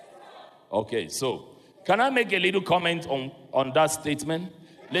 Okay, so can I make a little comment on that statement?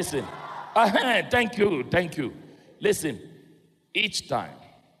 Listen. Thank you. Listen, each time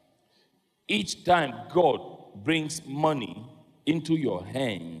God brings money into your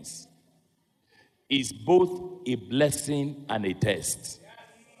hands is both a blessing and a test.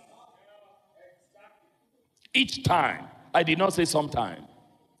 Each time, I did not say sometime.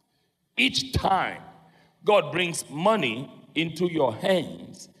 Each time God brings money into your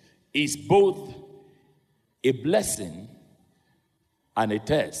hands is both a blessing and a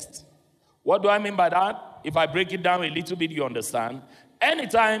test. What do I mean by that? If I break it down a little bit, you understand.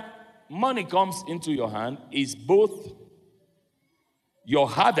 Anytime money comes into your hand is both your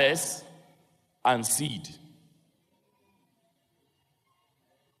harvest and seed.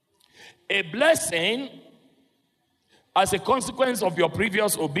 A blessing as a consequence of your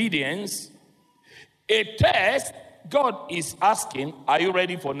previous obedience. A test, God is asking, are you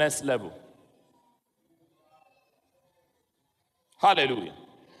ready for next level? Hallelujah.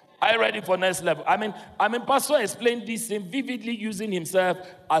 Are you ready for next level? I mean, Pastor explained this thing vividly using himself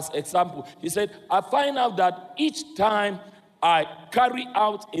as example. He said, I find out that each time I carry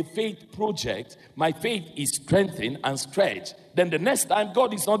out a faith project, my faith is strengthened and stretched. Then the next time,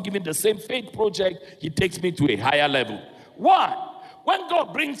 God is not giving the same faith project, he takes me to a higher level. Why? When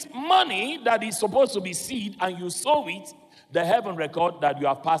God brings money that is supposed to be seed and you sow it, the heaven record that you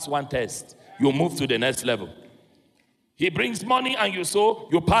have passed one test. You move to the next level. He brings money and you sow,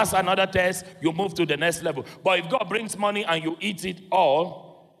 you pass another test, you move to the next level. But if God brings money and you eat it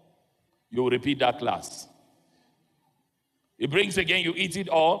all, you repeat that class. He brings again, you eat it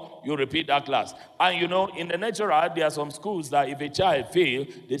all, you repeat that class. And you know, in the natural, there are some schools that if a child fails,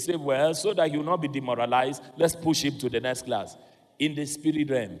 they say, well, so that he will not be demoralized, let's push him to the next class. In the spirit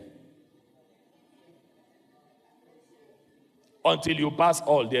realm, until you pass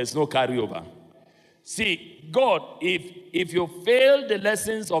all, there's no carryover. See, God, if you fail the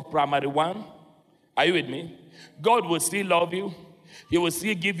lessons of primary one, are you with me? God will still love you. He will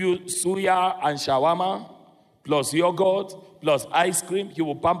still give you suya and shawarma, plus yogurt, plus ice cream. He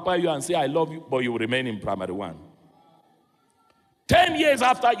will pamper you and say, I love you, but you will remain in primary one. 10 years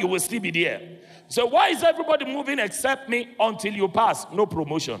after, you will still be there. So why is everybody moving except me until you pass? No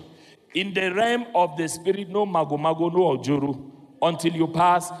promotion. In the realm of the spirit, no mago, no ojuru. Until you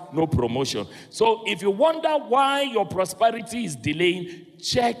pass, no promotion. So if you wonder why your prosperity is delaying,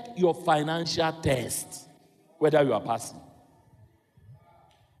 check your financial test, whether you are passing.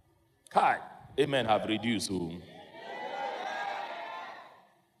 Hi. Amen have reduced.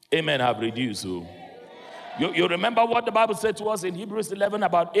 Amen have reduced. You remember what the Bible said to us in Hebrews 11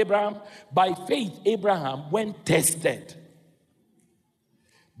 about Abraham? By faith, Abraham, when tested.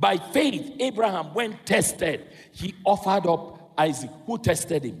 By faith, Abraham, when tested, he offered up Isaac. Who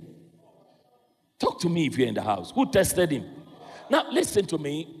tested him? Talk to me if you're in the house. Who tested him? Now, listen to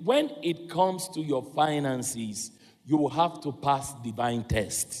me. When it comes to your finances, you will have to pass divine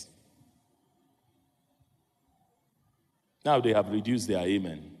tests. Now they have reduced their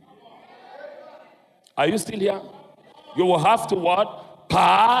amen. Are you still here? You will have to what?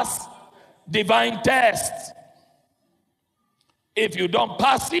 Pass divine tests. If you don't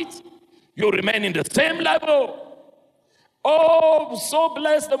pass it, you remain in the same level. Oh, so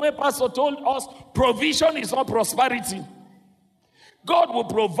blessed the way Pastor told us, provision is not prosperity. God will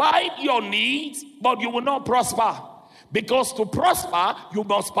provide your needs, but you will not prosper. Because to prosper, you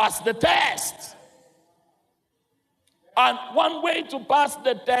must pass the test. And one way to pass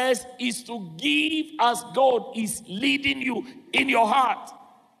the test is to give as God is leading you in your heart.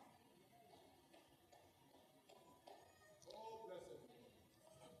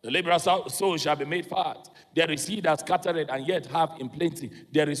 The liberal soul shall be made fat. There is he that scattereth and yet have in plenty.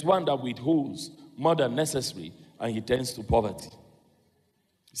 There is one that withholds more than necessary, and he tends to poverty.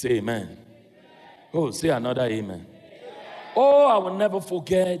 Say amen. Oh, say another amen. Oh, I will never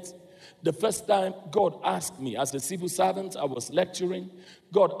forget the first time God asked me, as a civil servant, I was lecturing.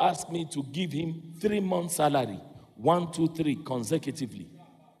 God asked me to give him 3 months' salary, 1, 2, 3, consecutively.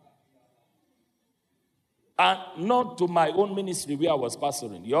 And not to my own ministry where I was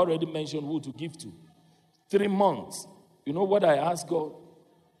pastoring. You already mentioned who to give to. 3 months. You know what I asked God?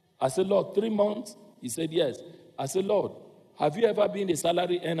 I said, Lord, 3 months? He said, yes. I said, Lord, have you ever been a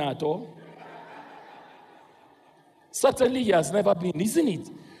salary earner at all? Certainly he has never been, isn't it?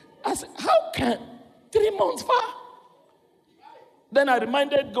 I said, how can 3 months far? Then I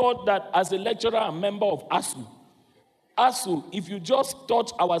reminded God that as a lecturer and member of ASU, if you just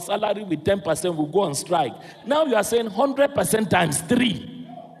touch our salary with 10%, we'll go on strike. Now you are saying 100% times 3.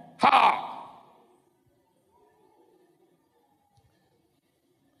 Ha!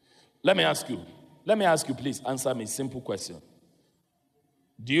 Let me ask you, please answer me a simple question.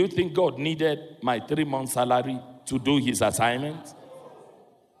 Do you think God needed my 3 months salary to do his assignment?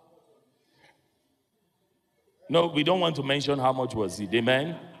 No, we don't want to mention how much was it.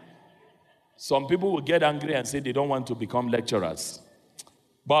 Amen? Some people will get angry and say they don't want to become lecturers.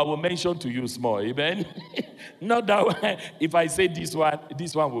 But I will mention to you small. Amen? Not that if I say this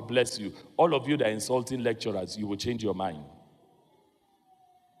one will bless you. All of you that are insulting lecturers, you will change your mind.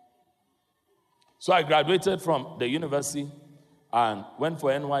 So I graduated from the university and went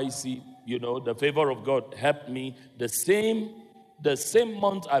for NYC. You know, the favor of God helped me. The same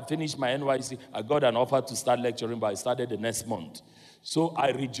month I finished my NYC, I got an offer to start lecturing, but I started the next month. So I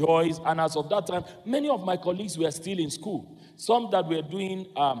rejoiced. And as of that time, many of my colleagues were still in school. Some that were doing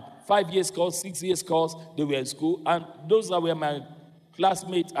 5 years course, 6 years course, they were in school. And those that were my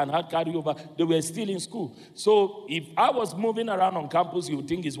classmates and had carryover, they were still in school. So if I was moving around on campus, you would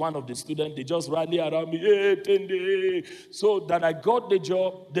think it's one of the students. They just rally around me, hey, Tende. So that I got the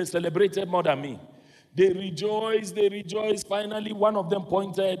job, they celebrated more than me. They rejoiced. Finally, one of them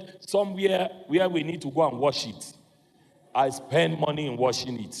pointed somewhere where we need to go and wash it. I spend money in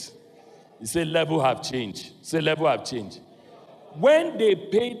washing it. He said, level have changed. Say, level have changed. When they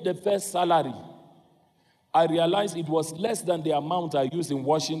paid the first salary, I realized it was less than the amount I used in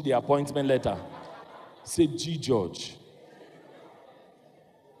washing the appointment letter. Say, G. George.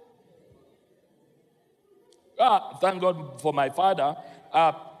 Thank God for my father.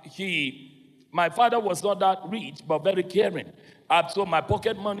 My father was not that rich, but very caring. So my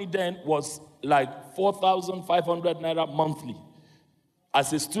pocket money then was like 4,500 naira monthly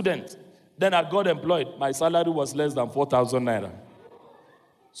as a student. Then I got employed. My salary was less than 4,000 naira.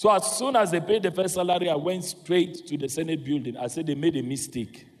 So as soon as they paid the first salary, I went straight to the Senate building. I said, they made a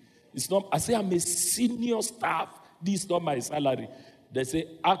mistake. It's not. I said, I'm a senior staff. This is not my salary. They say,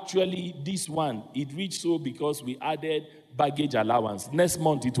 actually, this one, it reached so because we added baggage allowance. Next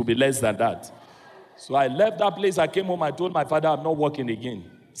month, it will be less than that. So I left that place. I came home. I told my father, I'm not working again.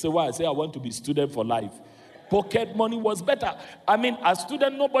 Say, why? I said, I want to be student for life. Pocket money was better. I mean, as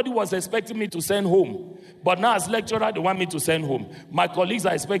student, nobody was expecting me to send home. But now as lecturer, they want me to send home. My colleagues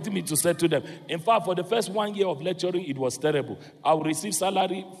are expecting me to send to them. In fact, for the first 1 year of lecturing, it was terrible. I would receive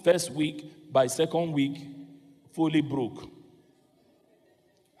salary first week. By second week, fully broke.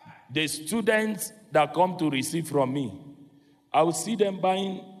 The students that come to receive from me, I will see them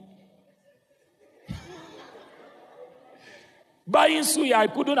buying suya. I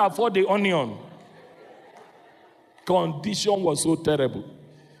couldn't afford the onion. Condition was so terrible.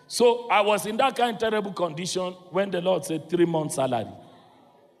 So I was in that kind of terrible condition when the Lord said 3 months salary.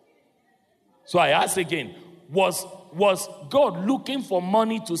 So I asked again, was God looking for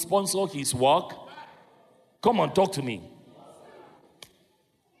money to sponsor his work? Come on, talk to me.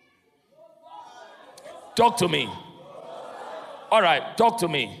 Talk to me. All right, talk to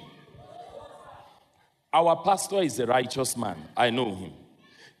me. Our pastor is a righteous man. I know him.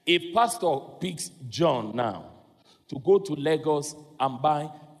 If pastor picks John now to go to Lagos and buy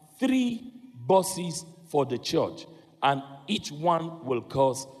 3 buses for the church, and each one will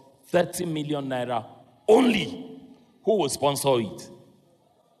cost 30 million naira only, who will sponsor it?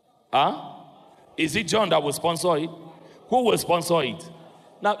 Is it John that will sponsor it? Who will sponsor it?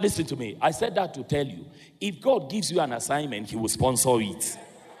 Now listen to me. I said that to tell you, if God gives you an assignment, he will sponsor it.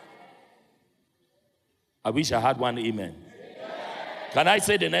 I wish I had one amen. Can I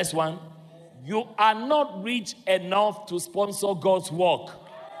say the next one? You are not rich enough to sponsor God's work.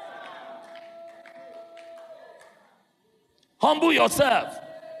 Humble yourself.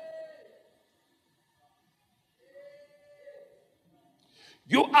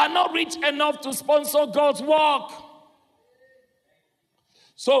 You are not rich enough to sponsor God's work.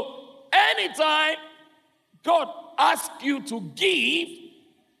 So anytime God asks you to give,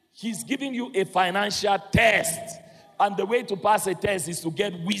 he's giving you a financial test. And the way to pass a test is to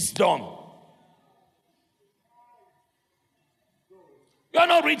get wisdom. You're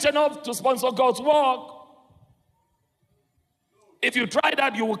not rich enough to sponsor God's work. If you try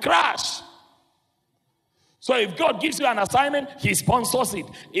that, you will crash. So if God gives you an assignment, he sponsors it.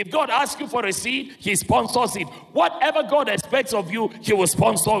 If God asks you for a seed, he sponsors it. Whatever God expects of you, he will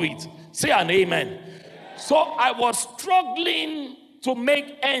sponsor it. Say an amen. So I was struggling to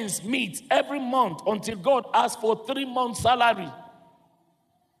make ends meet every month until God asked for 3 months' salary.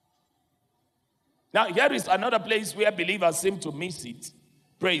 Now, here is another place where believers seem to miss it.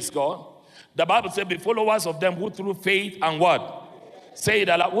 Praise God. The Bible said, be followers of them who through faith and what? Say it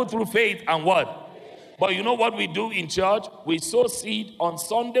aloud. Who through faith and what? But you know what we do in church? We sow seed on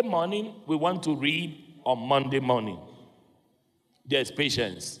Sunday morning. We want to read on Monday morning. There's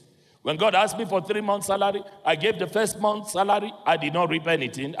patience. When God asked me for 3 months' salary, I gave the first month's salary. I did not reap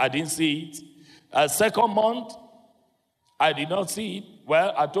anything. I didn't see it. Second month, I did not see it.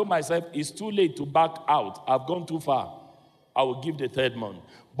 Well, I told myself, it's too late to back out. I've gone too far. I will give the third month.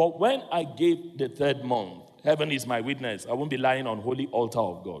 But when I gave the third month, heaven is my witness. I won't be lying on holy altar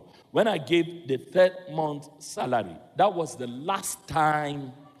of God. When I gave the third month salary, that was the last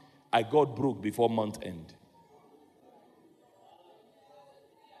time I got broke before month end.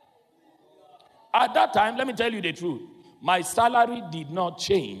 At that time, let me tell you the truth. My salary did not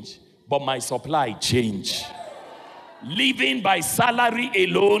change, but my supply changed. Living by salary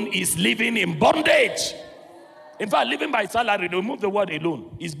alone is living in bondage. In fact, living by salary, remove the word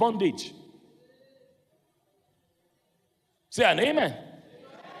alone, is bondage. Say an amen.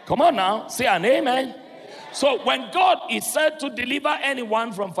 Come on now, say an amen. So when God is said to deliver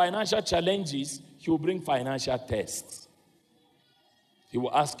anyone from financial challenges, he will bring financial tests. He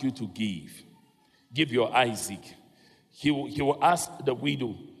will ask you to give. Give your Isaac. He will ask the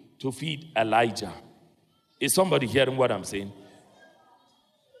widow to feed Elijah. Is somebody hearing what I'm saying?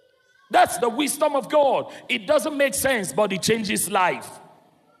 That's the wisdom of God. It doesn't make sense, but it changes life.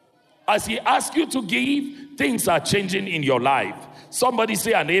 As he asks you to give, things are changing in your life. Somebody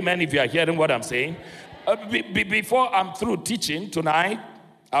say an amen if you are hearing what I'm saying. Before I'm through teaching tonight,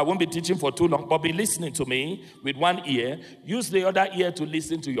 I won't be teaching for too long, but be listening to me with one ear. Use the other ear to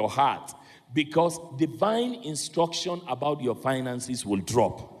listen to your heart, because divine instruction about your finances will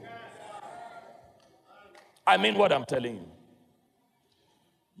drop. I mean what I'm telling you.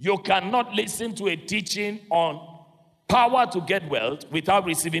 You cannot listen to a teaching on power to get wealth without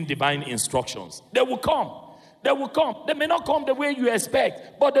receiving divine instructions. They will come. They will come. They may not come the way you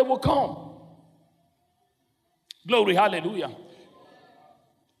expect, but they will come. Glory, hallelujah.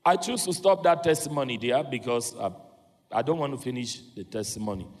 I choose to stop that testimony there because I don't want to finish the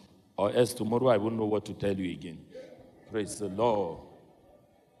testimony, or else tomorrow I won't know what to tell you again. Praise the Lord.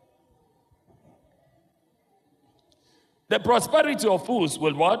 The prosperity of fools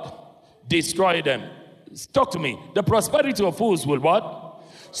will what? Destroy them. Talk to me. The prosperity of fools will what?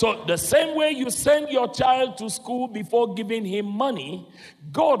 So the same way you send your child to school before giving him money,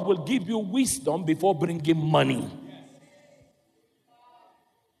 God will give you wisdom before bringing money.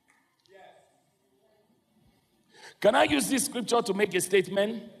 Can I use this scripture to make a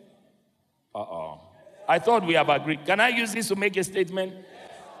statement? I thought we have agreed. Can I use this to make a statement?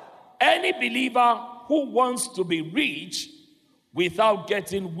 Any believer who wants to be rich without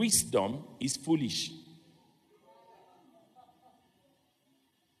getting wisdom is foolish.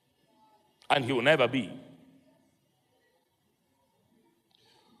 And he will never be.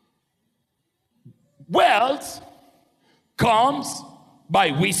 Wealth comes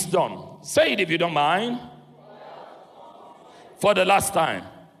by wisdom. Say it if you don't mind. For the last time.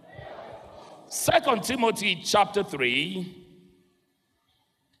 2 Timothy chapter 3.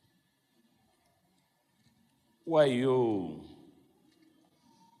 Where are you?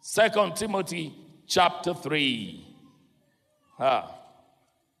 2 Timothy chapter 3.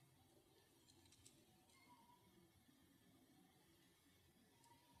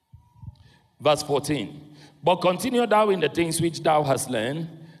 Verse 14. But continue thou in the things which thou hast learned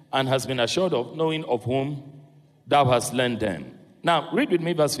and hast been assured of, knowing of whom thou hast learned them. Now, read with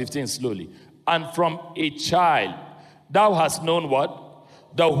me verse 15 slowly. And from a child thou hast known what?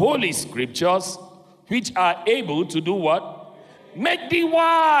 The holy scriptures, which are able to do what? Make thee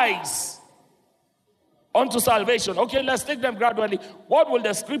wise unto salvation. Okay, let's take them gradually. What will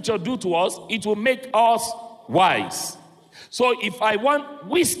the scripture do to us? It will make us wise. So if I want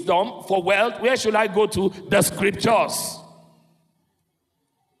wisdom for wealth, where should I go to? The scriptures.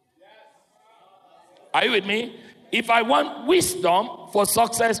 Are you with me? If I want wisdom for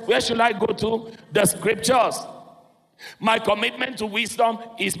success, where should I go to? The scriptures. My commitment to wisdom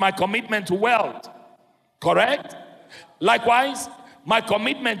is my commitment to wealth. Correct? Likewise, my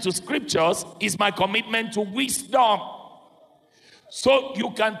commitment to scriptures is my commitment to wisdom. So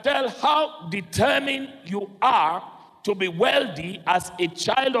you can tell how determined you are to be wealthy as a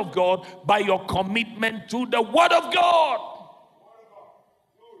child of God by your commitment to the Word of God.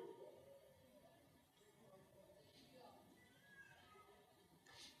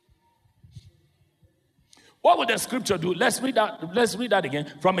 What would the scripture do? Let's read that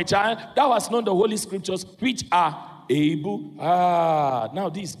again. From a child, thou hast known the holy scriptures, which are able. Now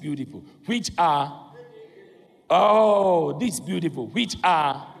this is beautiful. Which are. This is beautiful. Which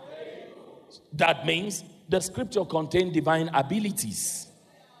are. That means the scripture contains divine abilities.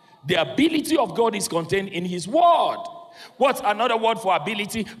 The ability of God is contained in His word. What's another word for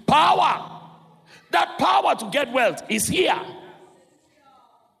ability? Power. That power to get wealth is here.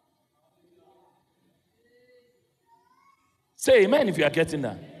 Say amen if you are getting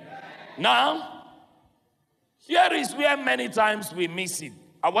that. Now, here is where many times we miss it.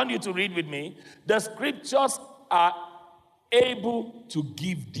 I want you to read with me. The scriptures are able to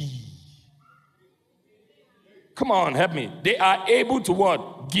give thee. Come on, help me. They are able to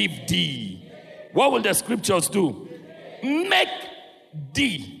what? Give thee. What will the scriptures do? Make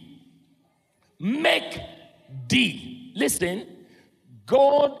thee. Make thee. Listen.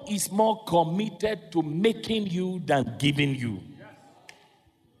 God is more committed to making you than giving you.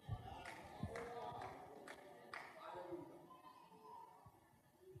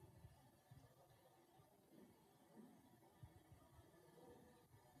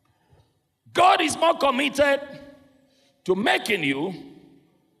 God is more committed to making you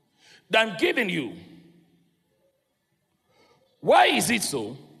than giving you. Why is it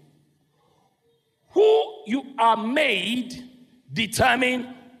so? Who you are made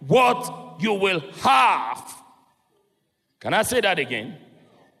determine what you will have. Can I say that again?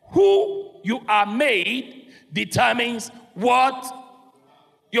 Who you are made determines what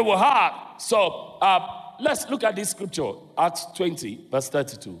you will have. So let's look at this scripture, Acts 20, verse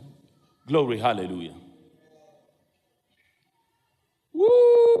 32. Glory, hallelujah. Woo!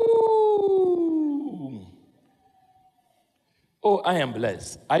 Oh, I am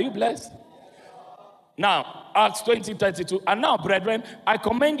blessed. Are you blessed? Now, Acts 20:32. And now, brethren, I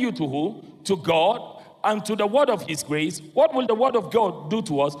commend you to who? To God and to the word of His grace. What will the word of God do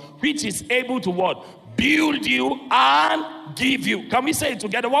to us? Which is able to what? Build you and give you. Can we say it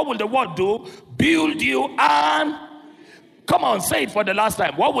together? What will the word do? Build you and... Come on, say it for the last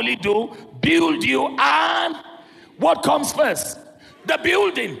time. What will it do? Build you and... What comes first? The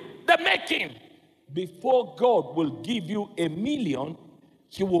building, the making. Before God will give you $1 million,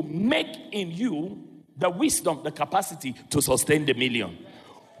 He will make in you the wisdom, the capacity to sustain the $1 million.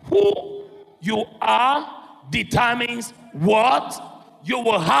 Who you are determines what you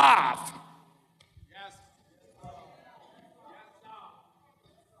will have. Yes.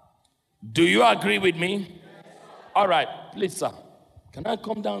 Do you agree with me? All right, please, sir. Can I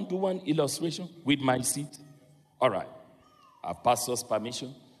come down and do one illustration with my seat? All right. I have pastor's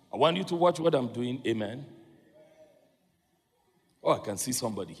permission. I want you to watch what I'm doing. Amen. Oh, I can see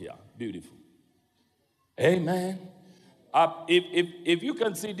somebody here. Beautiful. Amen. If you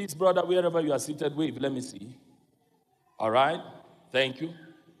can see this brother wherever you are seated, wave. Let me see. All right. Thank you.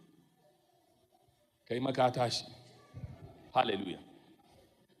 Hallelujah.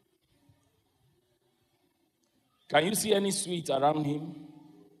 Can you see any sweet around him?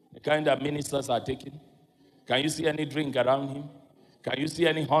 The kind that ministers are taking? Can you see any drink around him? Can you see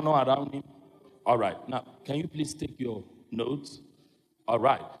any honor around him? All right. Now, can you please take your notes? All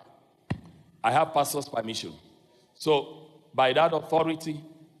right. I have pastor's permission. So, by that authority,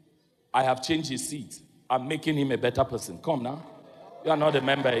 I have changed his seat. I'm making him a better person. Come now. You are not a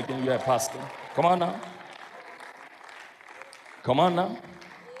member again. You are a pastor. Come on now. Come on now.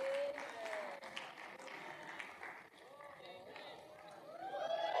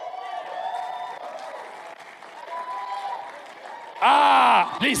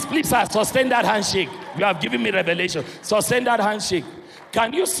 Please, sir, sustain that handshake. You have given me revelation. Sustain that handshake.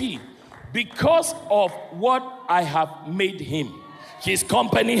 Can you see? Because of what I have made him, his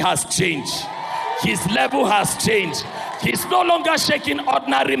company has changed. His level has changed. He's no longer shaking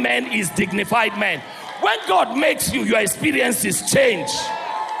ordinary men, he's dignified men. When God makes you, your experiences change.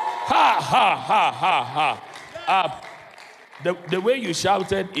 The way you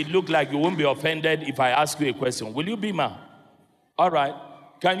shouted, it looked like you won't be offended if I ask you a question. Will you be ma? All right.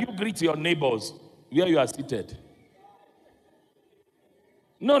 Can you greet your neighbors where you are seated?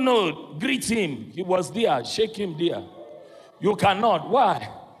 No, greet him. He was there. Shake him there. You cannot. Why?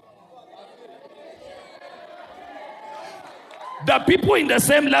 The people in the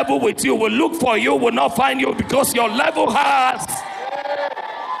same level with you will look for you, will not find you because your level has.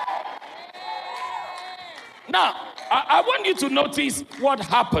 Now, I want you to notice what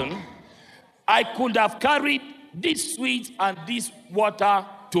happened. I could have carried this sweet and this water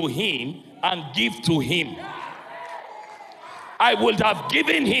to him and give to him. I would have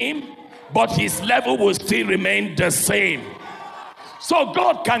given him, but his level will still remain the same. So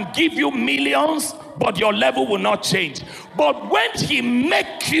God can give you millions, but your level will not change. But when he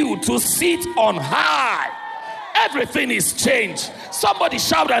makes you to sit on high, everything is changed. Somebody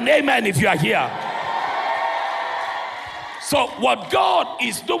shout an amen if you are here. So what God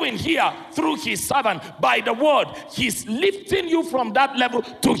is doing here through his servant by the word, he's lifting you from that level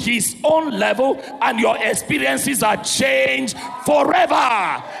to his own level, and your experiences are changed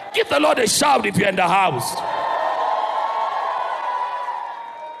forever. Give the Lord a shout if you're in the house.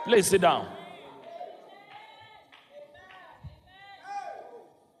 Please sit down.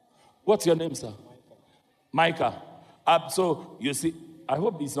 What's your name, sir? Micah. So you see, I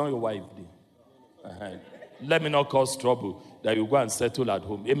hope it's not your wife. Let me not cause trouble that you go and settle at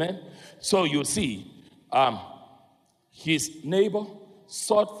home. Amen. So you see, his neighbor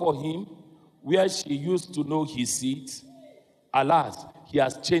sought for him where she used to know his seat. Alas, he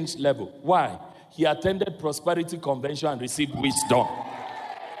has changed level. Why? He attended prosperity convention and received wisdom.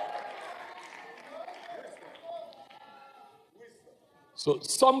 So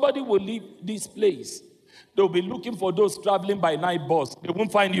somebody will leave this place. They'll be looking for those traveling by night bus. They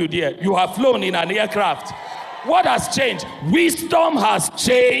won't find you there. You have flown in an aircraft. What has changed? Wisdom has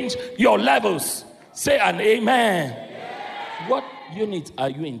changed your levels. Say an amen. Amen. What unit are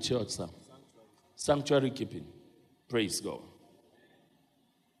you in church, sir? Sanctuary keeping. Praise God.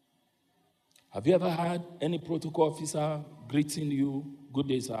 Have you ever had any protocol officer greeting you? Good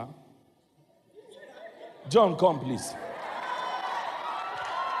day, sir. John, come please.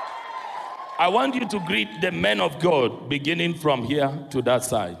 I want you to greet the men of God beginning from here to that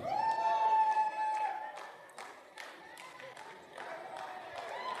side.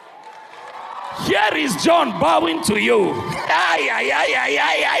 Here is John bowing to you.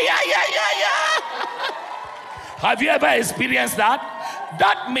 Have you ever experienced that?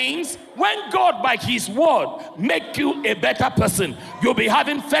 That means when God by his word make you a better person, you'll be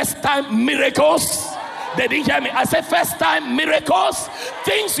having first time miracles. They didn't hear me. I said first time miracles.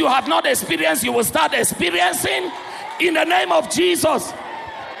 Things you have not experienced, you will start experiencing in the name of Jesus.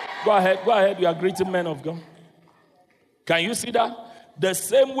 Go ahead. You are greeting men of God. Can you see that? The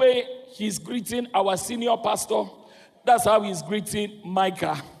same way he's greeting our senior pastor, that's how he's greeting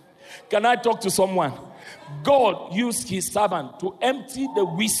Micah. Can I talk to someone? God used his servant to empty the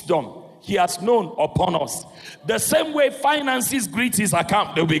wisdom he has known upon us. The same way finances greet his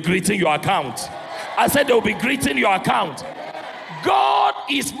account, they'll be greeting your account. I said they'll be greeting your account. God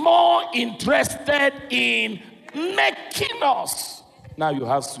is more interested in making us. Now you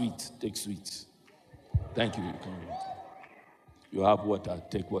have sweet, take sweet. Thank you. You have water,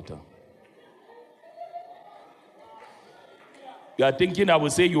 take water. You are thinking I will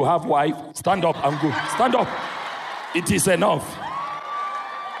say you have wife, stand up and go. Stand up. It is enough.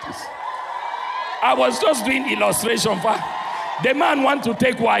 I was just doing illustration for the man want to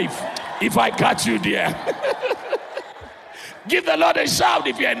take wife. If I catch you there. Give the Lord a shout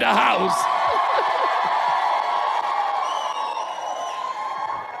if you're in the house.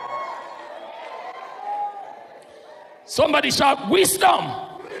 Somebody shout wisdom.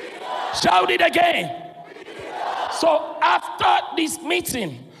 Shout it again. So after this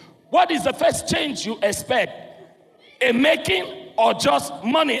meeting, what is the first change you expect? A making or just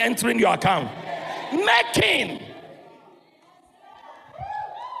money entering your account? Making.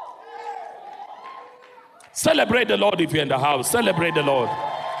 Celebrate the Lord if you're in the house. Celebrate the Lord.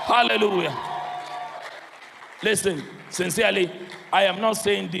 Hallelujah. Listen, sincerely, I am not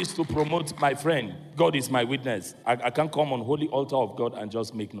saying this to promote my friend. God is my witness. I can't come on holy altar of God and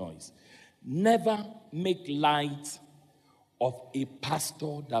just make noise. Never make light of a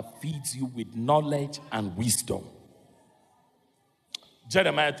pastor that feeds you with knowledge and wisdom.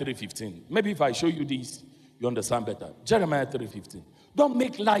 Jeremiah 3:15. Maybe if I show you this, you understand better. Jeremiah 3:15. Don't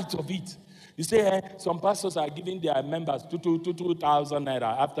make light of it. You say, some pastors are giving their members 2,000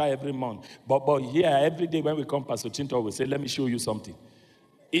 naira after every month. But here, every day when we come, Pastor Chinto will say, let me show you something.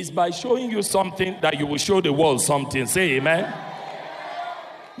 It's by showing you something that you will show the world something. Say amen.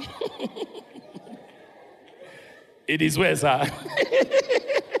 It is well, sir.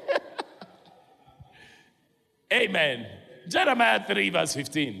 Amen. Jeremiah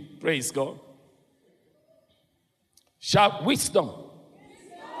 3:15. Praise God. Shout wisdom.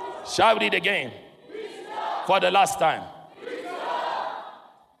 Shout it again. Wisdom. For the last time. Wisdom.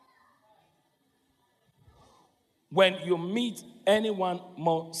 When you meet anyone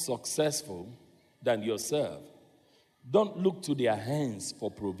more successful than yourself, don't look to their hands for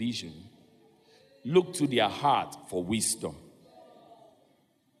provision. look to their heart for wisdom.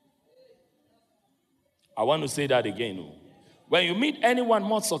 I want to say that again. When you meet anyone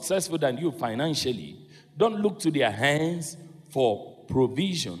more successful than you financially, don't look to their hands for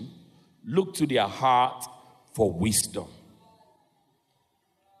provision. Look to their heart for wisdom.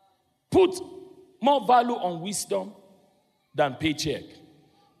 Put more value on wisdom than paycheck.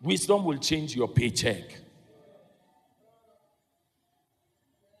 Wisdom will change your paycheck.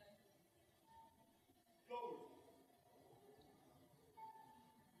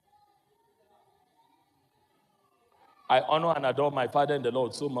 I honor and adore my father in the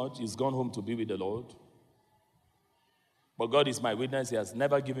Lord so much. He's gone home to be with the Lord. But God is my witness. He has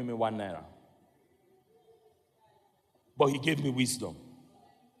never given me 1 naira. But he gave me wisdom.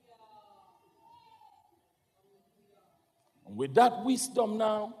 And with that wisdom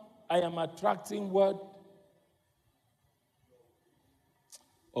now, I am attracting what?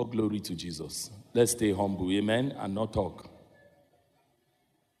 Oh, glory to Jesus. Let's stay humble, amen, and not talk.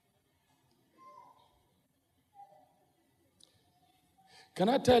 Can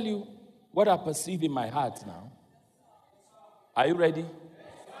I tell you what I perceive in my heart now? Are you ready?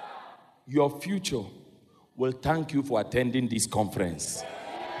 Your future will thank you for attending this conference.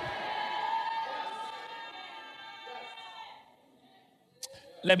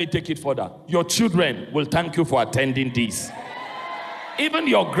 Let me take it further. Your children will thank you for attending this. Even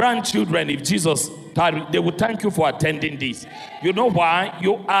your grandchildren, if Jesus tarry, they will thank you for attending this. You know why?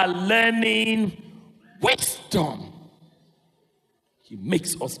 You are learning wisdom. He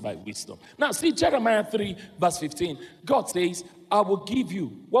makes us by wisdom. Now see Jeremiah 3 verse 15. God says, I will give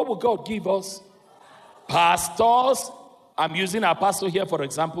you. What will God give us? Pastors. I'm using a pastor here for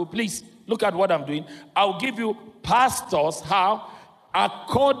example. Please look at what I'm doing. I'll give you pastors. How?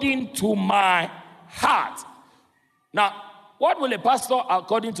 According to my heart. Now, what will a pastor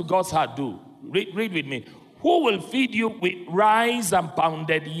according to God's heart do? Read with me. Who will feed you with rice and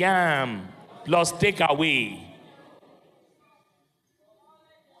pounded yam plus takeaway?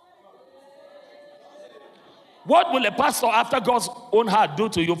 What will a pastor after God's own heart do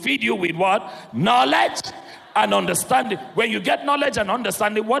to you? Feed you with what? Knowledge and understanding. When you get knowledge and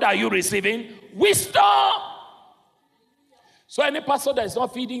understanding, what are you receiving? Wisdom. So any pastor that is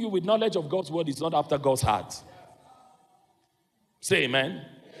not feeding you with knowledge of God's word is not after God's heart. Say amen. Amen.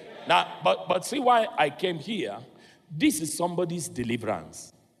 Now, but see why I came here. This is somebody's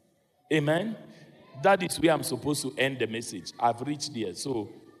deliverance. Amen. That is where I'm supposed to end the message. I've reached there, so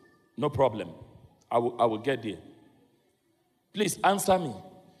no problem. I will get there. Please answer me.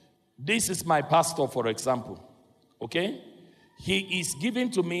 This is my pastor, for example. Okay? He is given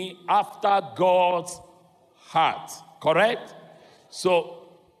to me after God's heart. Correct?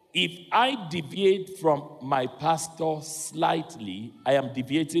 So, if I deviate from my pastor slightly, I am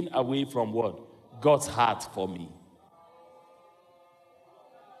deviating away from what? God's heart for me.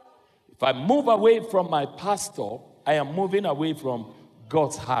 If I move away from my pastor, I am moving away from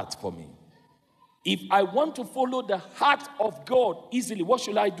God's heart for me. If I want to follow the heart of God easily, what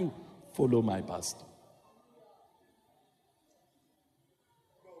should I do? Follow my pastor.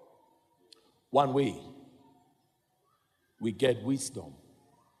 One way we get wisdom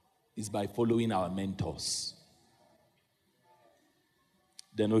is by following our mentors.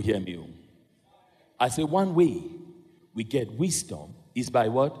 They don't hear me. I say one way we get wisdom is by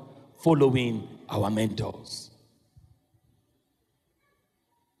what? Following our mentors.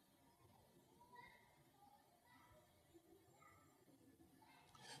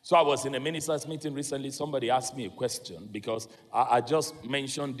 So I was in a minister's meeting recently. Somebody asked me a question because I just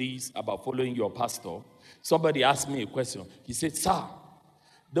mentioned this about following your pastor. Somebody asked me a question. He said, sir,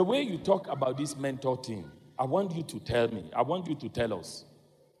 the way you talk about this mentor thing, I want you to tell me. I want you to tell us.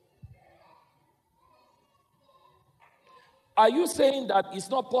 Are you saying that it's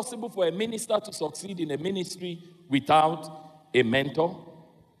not possible for a minister to succeed in a ministry without a mentor?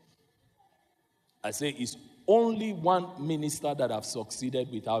 I say it's only one minister that have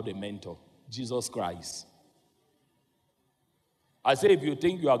succeeded without a mentor, Jesus Christ. I say if you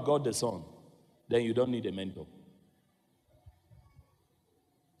think you are God the Son, then you don't need a mentor.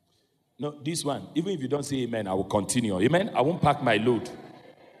 No, this one, even if you don't say amen, I will continue. Amen? I won't pack my load.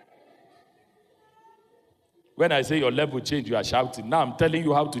 When I say your level change, you are shouting. Now I'm telling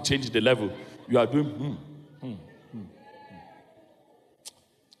you how to change the level. You are doing,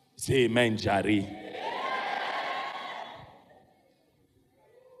 Say amen, Jari.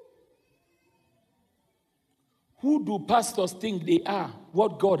 Who do pastors think they are?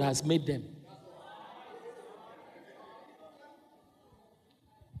 What God has made them.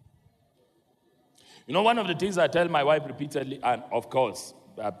 You know, one of the things I tell my wife repeatedly, and of course,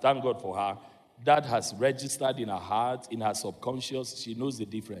 I thank God for her, that has registered in her heart, in her subconscious. She knows the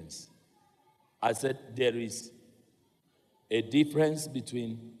difference. I said, there is a difference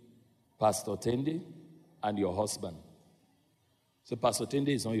between Pastor Tende and your husband. So Pastor Tende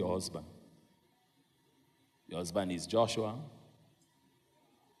is not your husband. Your husband is Joshua.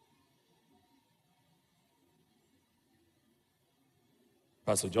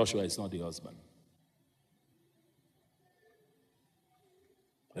 Pastor Joshua is not the husband.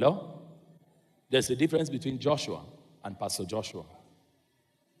 Hello? There's a difference between Joshua and Pastor Joshua.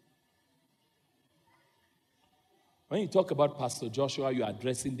 When you talk about Pastor Joshua, you are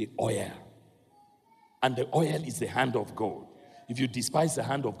addressing the oil. And the oil is the hand of God. If you despise the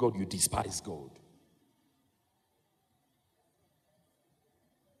hand of God, you despise God.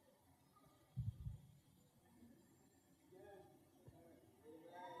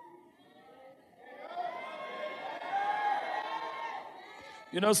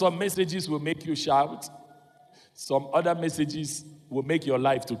 You know, some messages will make you shout. Some other messages will make your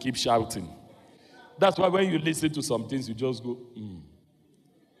life to keep shouting. That's why when you listen to some things, you just go,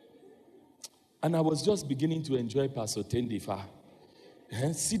 And I was just beginning to enjoy Pastor Tendefa.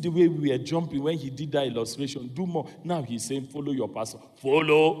 See the way we were jumping when he did that illustration. Do more. Now he's saying, follow your pastor.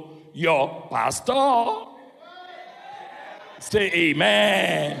 Follow your pastor. Say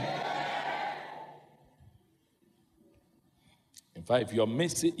amen. In fact,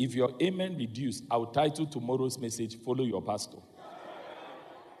 if your amen reduced, I will title tomorrow's message, Follow Your Pastor.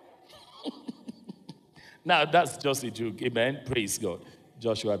 Now, that's just a joke. Amen. Praise God.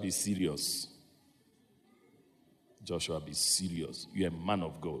 Joshua, be serious. Joshua, be serious. You're a man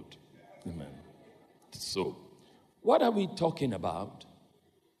of God. Amen. So, what are we talking about?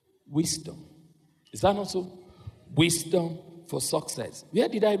 Wisdom. Is that not so? Wisdom for success. Where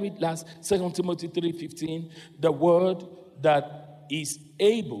did I read last? 2 Timothy 3:15. The word that is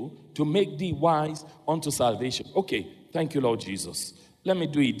able to make thee wise unto salvation. Okay, thank you, Lord Jesus. Let me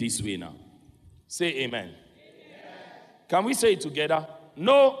do it this way now. Say amen. Amen. Can we say it together?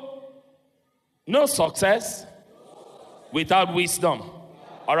 No success without wisdom.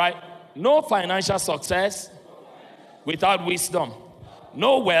 All right? No financial success without wisdom.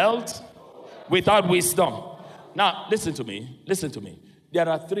 No wealth without wisdom. Now, listen to me. There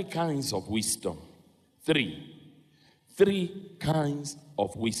are 3 kinds of wisdom. 3 kinds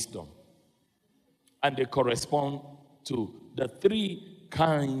of wisdom. And they correspond to the 3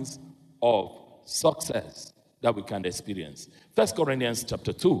 kinds of success that we can experience. 1 Corinthians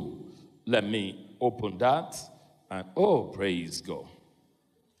chapter 2. Let me open that. And praise God.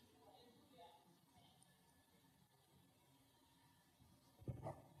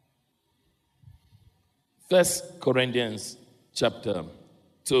 First Corinthians chapter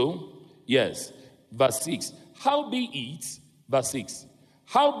 2. Yes. Verse 6. Verse 6.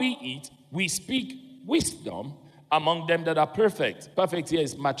 Howbeit, we speak wisdom among them that are perfect. Perfect here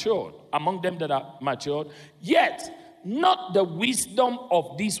is matured. Among them that are matured. Yet, not the wisdom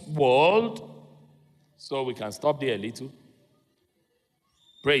of this world. So we can stop there a little.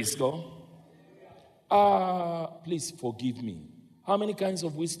 Praise God. Please forgive me. How many kinds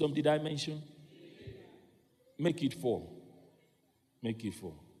of wisdom did I mention? Make it 4. Make it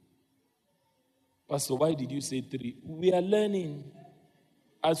 4. Pastor, why did you say 3? We are learning.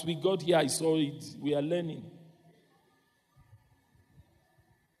 As we got here, I saw it. We are learning.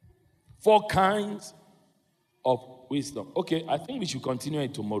 4 kinds of wisdom. Okay, I think we should continue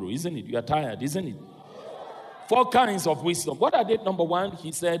it tomorrow, isn't it? You are tired, isn't it? 4 kinds of wisdom. What are they? Number 1,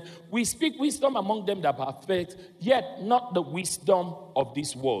 he said, we speak wisdom among them that are perfect, yet not the wisdom of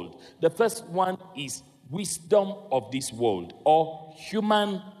this world. The first one is wisdom of this world, or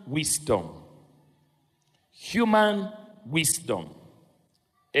human wisdom. Human wisdom.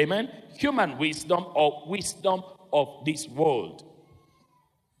 Amen? Human wisdom or wisdom of this world.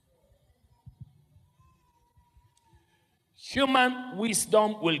 Human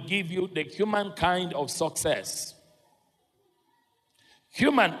wisdom will give you the human kind of success.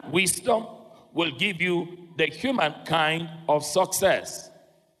 Human wisdom will give you the human kind of success.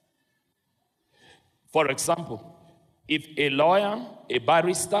 For example, if a lawyer, a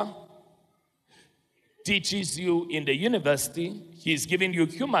barrister, teaches you in the university, he's giving you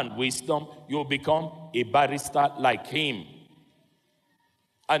human wisdom, you'll become a barrister like him.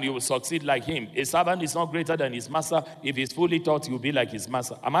 And you will succeed like him. A servant is not greater than his master. If he's fully taught, you'll be like his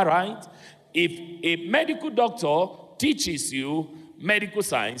master. Am I right? If a medical doctor teaches you medical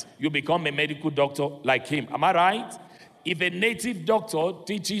science, you become a medical doctor like him. Am I right? If a native doctor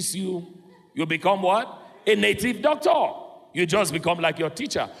teaches you, you become what? A native doctor. You just become like your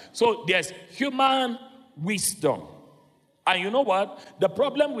teacher. So there's human wisdom. And you know what? The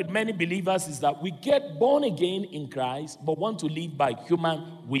problem with many believers is that we get born again in Christ, but want to live by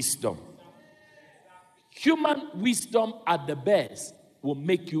human wisdom. Human wisdom at the best will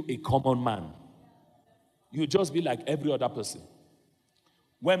make you a common man. You'll just be like every other person.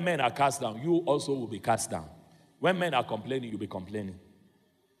 When men are cast down, you also will be cast down. When men are complaining, you'll be complaining.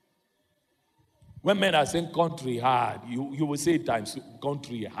 When men are saying country hard, you will say times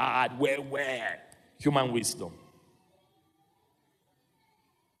country hard, where? Human wisdom.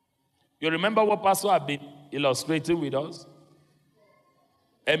 You remember what Pastor have been illustrating with us?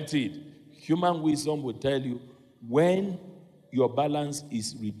 Emptied. Human wisdom will tell you when your balance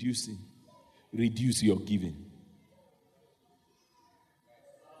is reducing, reduce your giving.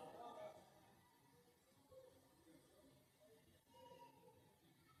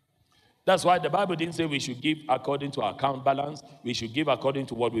 That's why the Bible didn't say we should give according to our account balance. We should give according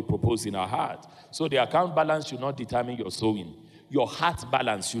to what we propose in our heart. So the account balance should not determine your sowing. Your heart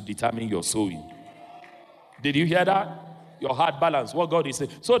balance should determine your sowing. Did you hear that? Your heart balance, what God is saying.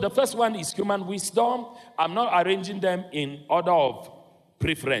 So the first one is human wisdom. I'm not arranging them in order of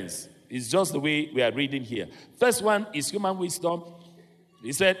preference. It's just the way we are reading here. First one is human wisdom.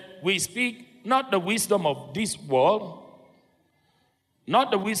 He said, we speak not the wisdom of this world,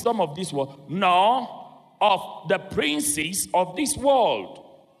 not the wisdom of this world, nor of the princes of this world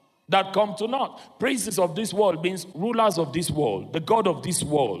that come to naught. Princes of this world means rulers of this world, the God of this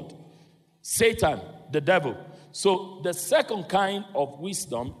world, Satan, the devil. So the second kind of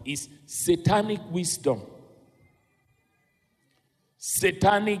wisdom is satanic wisdom.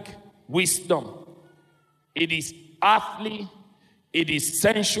 Satanic wisdom. It is earthly, it is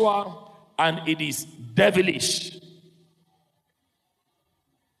sensual, and it is devilish.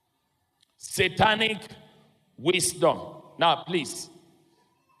 Satanic wisdom. Now, please,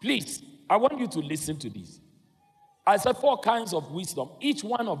 I want you to listen to this. I said 4 kinds of wisdom. Each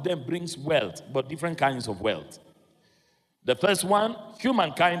one of them brings wealth, but different kinds of wealth. The first one,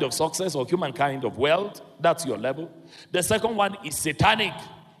 human kind of success or human kind of wealth. That's your level. The second one is satanic.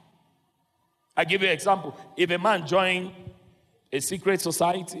 I give you an example. If a man joins a secret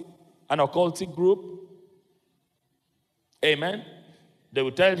society, an occultic group, amen, they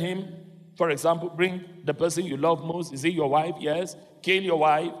will tell him, for example, bring the person you love most. Is it your wife? Yes. Kill your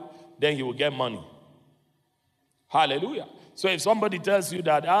wife, then you will get money. Hallelujah. So if somebody tells you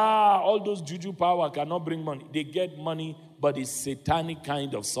that, all those juju power cannot bring money, they get money, but it's satanic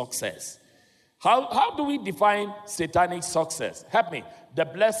kind of success. How do we define satanic success? Help me. The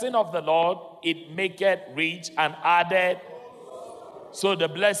blessing of the Lord, it maketh rich and added. So the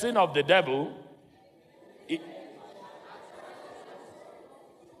blessing of the devil, it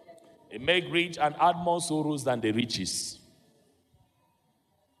make rich and add more sorrows than the riches.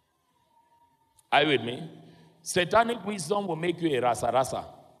 Are you with me? Satanic wisdom will make you a rasa.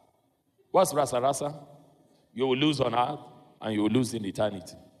 What's rasa? You will lose on earth and you will lose in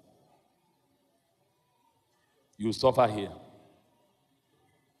eternity. You will suffer here.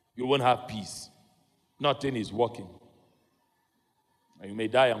 You won't have peace. Nothing is working. And you may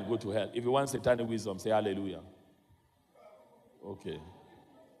die and go to hell. If you want satanic wisdom, say hallelujah. Okay.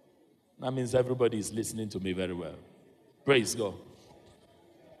 That means everybody is listening to me very well. Praise God.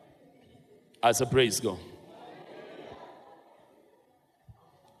 I say praise God.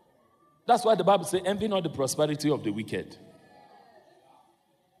 That's why the Bible says, envy not the prosperity of the wicked.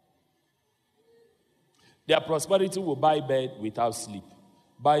 Their prosperity will buy bed without sleep,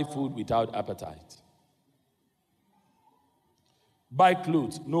 buy food without appetite, buy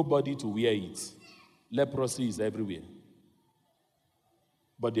clothes, nobody to wear it. Leprosy is everywhere.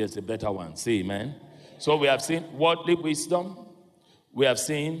 But there's a better one. Say amen. So we have seen worldly wisdom. We have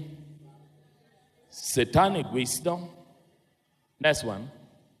seen satanic wisdom. Next one.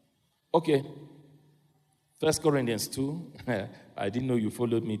 Okay. 1 Corinthians 2. I didn't know you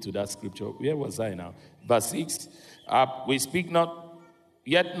followed me to that scripture. Where was I now? Verse 6. We speak not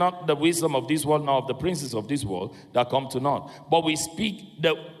the wisdom of this world, nor of the princes of this world that come to naught. But we speak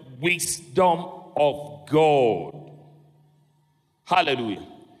the wisdom of God. Hallelujah.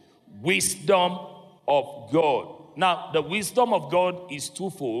 Wisdom of God. Now, the wisdom of God is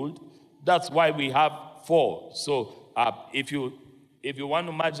twofold. That's why we have 4. So, if you want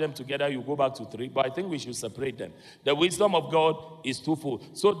to match them together, you go back to 3. But I think we should separate them. The wisdom of God is twofold.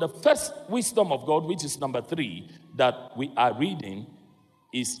 So, the first wisdom of God, which is number 3, that we are reading,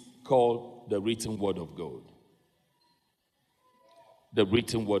 is called the written word of God. The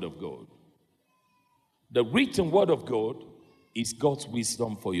written word of God. The written word of God is God's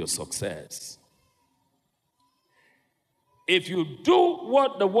wisdom for your success. If you do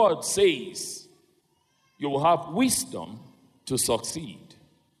what the word says, you will have wisdom to succeed.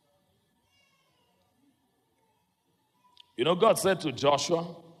 You know, God said to Joshua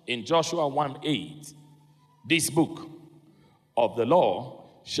in Joshua 1:8, this book of the law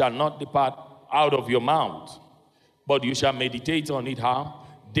shall not depart out of your mouth, but you shall meditate on it how?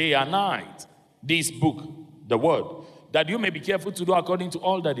 Day and night. This book, the word, that you may be careful to do according to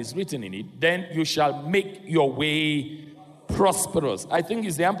all that is written in it. Then you shall make your way prosperous. I think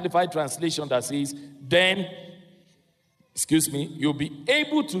it's the Amplified translation that says, then, you'll be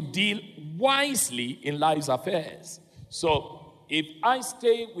able to deal wisely in life's affairs. So, if I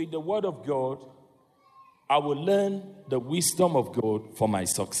stay with the word of God, I will learn the wisdom of God for my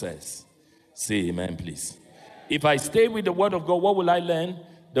success. Say amen, please. If I stay with the word of God, what will I learn?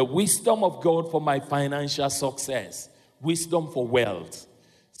 The wisdom of God for my financial success. Wisdom for wealth.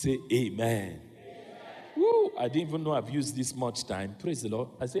 Say amen. Woo, I didn't even know I've used this much time. Praise the Lord.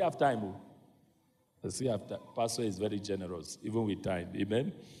 I say have time. I say have time. Pastor is very generous, even with time.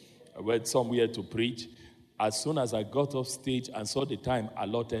 Amen. I went somewhere to preach. As soon as I got off stage and saw the time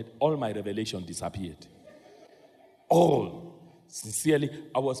allotted, all my revelation disappeared. All. Sincerely,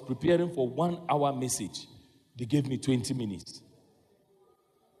 I was preparing for 1 hour message. They gave me 20 minutes.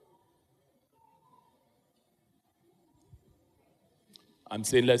 I'm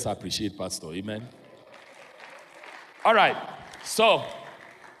saying let's appreciate Pastor. Amen. All right. So,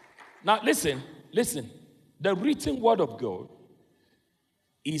 now listen. The written word of God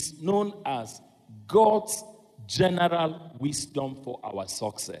is known as God's general wisdom for our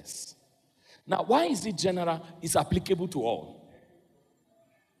success. Now, why is it general? It's applicable to all.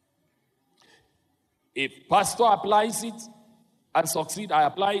 If pastor applies it and succeed, I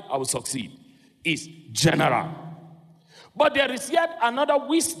apply it, I will succeed. It's general. But there is yet another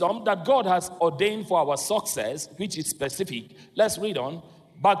wisdom that God has ordained for our success, which is specific. Let's read on.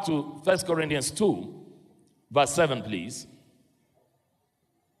 Back to 1 Corinthians 2, verse 7, please.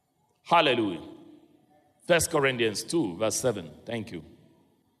 Hallelujah. 1 Corinthians 2, verse 7. Thank you.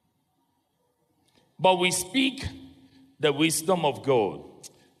 But we speak the wisdom of God.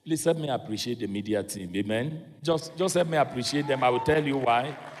 Please help me appreciate the media team. Amen. Just help me appreciate them. I will tell you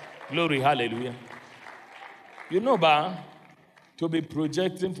why. Glory, hallelujah. You know, to be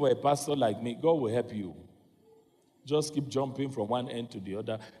projecting for a pastor like me, God will help you. Just keep jumping from one end to the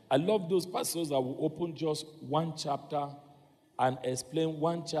other. I love those pastors that will open just one chapter and explain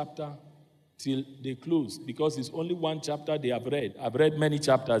one chapter till they close, because it's only one chapter they have read. I've read many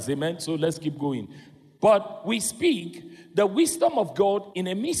chapters, amen? So let's keep going. But we speak the wisdom of God in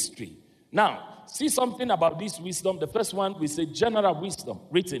a mystery. Now, see something about this wisdom. The first one, we say general wisdom,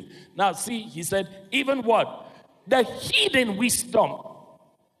 written. Now, see, he said, even what? The hidden wisdom,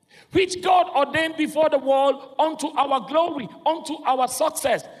 which God ordained before the world unto our glory, unto our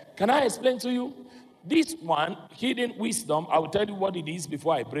success. Can I explain to you? This one, hidden wisdom, I will tell you what it is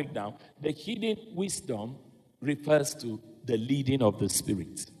before I break down. The hidden wisdom refers to the leading of the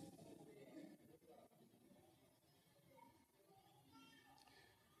Spirit.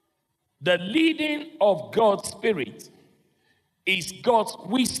 The leading of God's Spirit is God's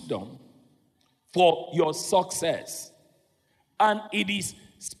wisdom for your success. And it is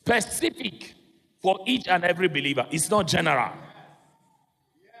specific for each and every believer. It's not general.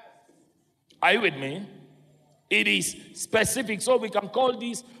 Are you with me? It is specific. So we can call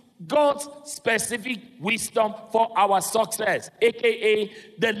this God's specific wisdom for our success, aka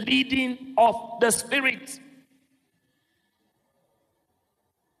the leading of the Spirit.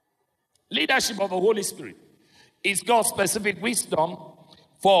 Leadership of the Holy Spirit is God's specific wisdom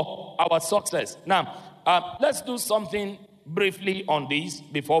for our success. Now, let's do something briefly on this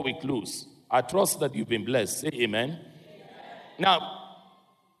before we close. I trust that you've been blessed. Say amen. Now,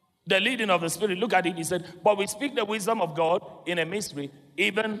 the leading of the Spirit, look at it. He said, but we speak the wisdom of God in a mystery,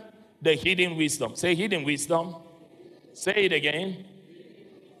 even the hidden wisdom. Say hidden wisdom. Say it again.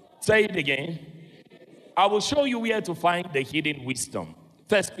 Say it again. I will show you where to find the hidden wisdom.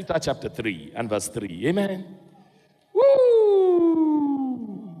 1 Peter chapter 3 and verse 3. Amen.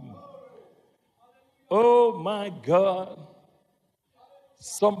 Woo! Oh my God.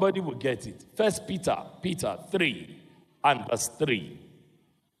 Somebody will get it. 1 Peter 3 and verse 3.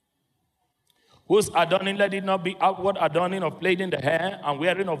 Whose adorning, let it not be outward adorning of plaiting the hair and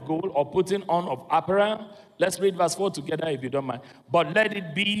wearing of gold or putting on of apparel. Let's read verse 4 together if you don't mind. But let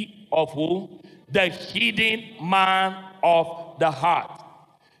it be of who? The hidden man of the heart.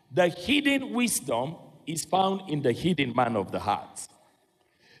 The hidden wisdom is found in the hidden man of the heart.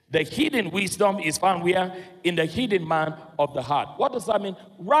 The hidden wisdom is found where? In the hidden man of the heart. What does that mean?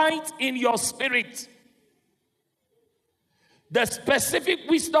 Right in your spirit. The specific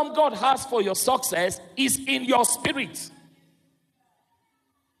wisdom God has for your success is in your spirit.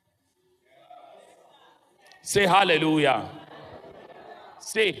 Say hallelujah.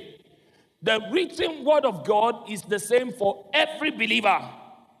 Say, the written word of God is the same for every believer.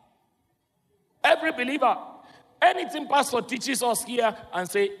 Every believer. Anything pastor teaches us here and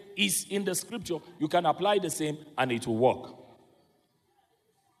say is in the scripture, you can apply the same and it will work.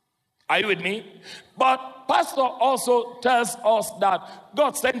 Are you with me? But pastor also tells us that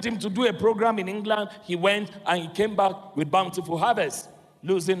God sent him to do a program in England. He went and he came back with bountiful harvest,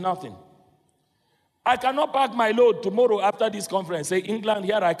 losing nothing. I cannot pack my load tomorrow after this conference. Say, England,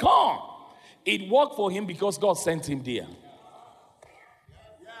 here I come. It worked for him because God sent him there.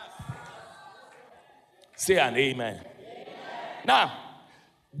 Say an amen. Now,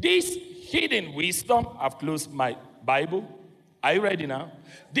 this hidden wisdom, I've closed my Bible. Are you ready now?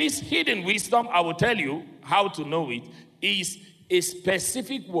 This hidden wisdom, I will tell you how to know it, is a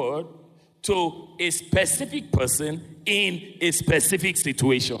specific word to a specific person in a specific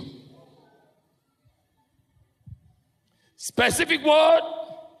situation. Specific word,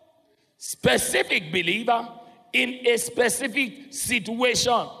 specific believer in a specific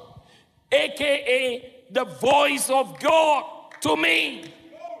situation, aka the voice of God to me.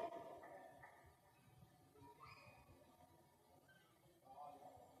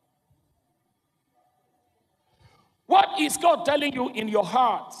 What is God telling you in your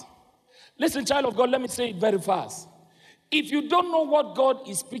heart? Listen, child of God, let me say it very fast. If you don't know what God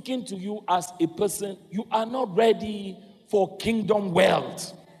is speaking to you as a person, you are not ready for kingdom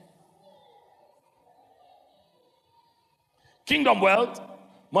wealth. Kingdom wealth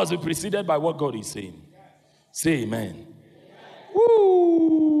must be preceded by what God is saying. Say amen.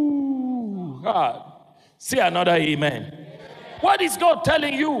 Woo! God. Say another amen. What is God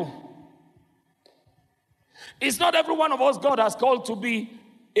telling you? It's not every one of us God has called to be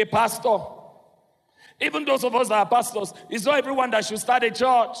a pastor. Even those of us that are pastors, it's not everyone that should start a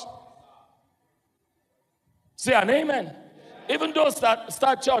church. Say an amen. Even those that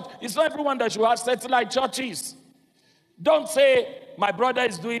start church, it's not everyone that should have satellite churches. Don't say, my brother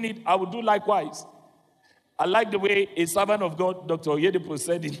is doing it, I will do likewise. I like the way a servant of God, Dr. Oyedepo,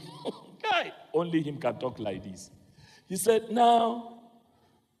 said it. Guy, only him can talk like this. He said, now,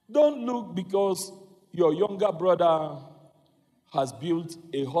 don't look because your younger brother has built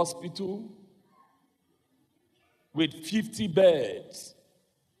a hospital with 50 beds.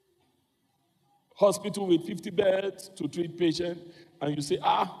 Hospital with 50 beds to treat patients. And you say,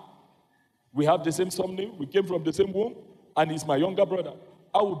 we have the same surname, we came from the same womb, and he's my younger brother.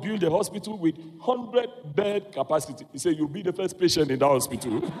 I will build a hospital with 100 bed capacity. He said, you'll be the first patient in that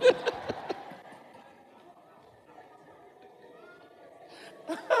hospital.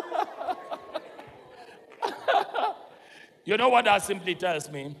 You know what that simply tells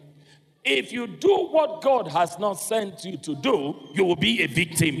me? If you do what God has not sent you to do, you will be a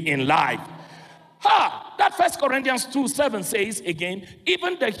victim in life. That 1 Corinthians 2:7 says again,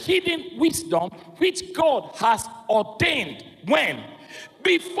 even the hidden wisdom which God has ordained when?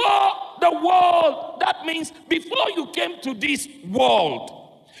 Before the world. That means before you came to this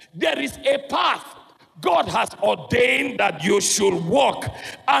world, there is a path God has ordained that you should walk.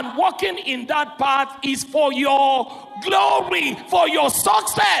 And walking in that path is for your glory, for your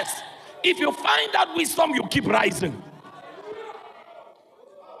success. If you find that wisdom, you keep rising.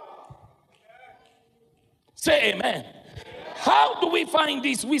 Say amen. How do we find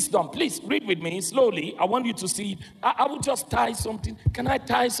this wisdom? Please read with me slowly. I want you to see. I will just tie something. Can I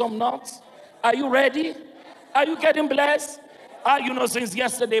tie some knots? Are you ready? Are you getting blessed? Since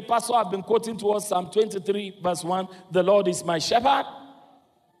yesterday, Pastor, I've been quoting to us Psalm 23, verse 1. The Lord is my shepherd.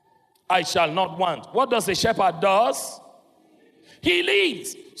 I shall not want. What does a shepherd do? He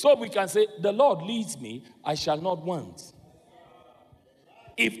leads. So we can say, the Lord leads me. I shall not want.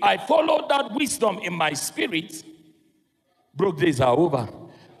 If I follow that wisdom in my spirit, broke days are over.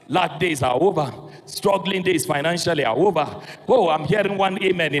 Lack days are over. Struggling days financially are over. Oh, I'm hearing one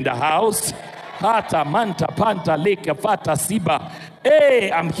amen in the house. Hata, manta, panta, leke, fata, siba.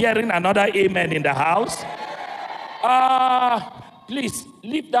 Hey, I'm hearing another amen in the house. Please,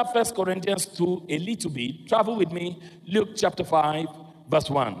 leave that 1 Corinthians 2 a little bit. Travel with me. Luke chapter 5, verse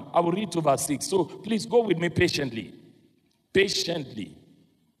 1. I will read to verse 6. So please go with me patiently. Patiently.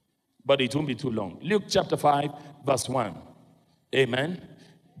 But it won't be too long. Luke chapter 5, verse 1. Amen.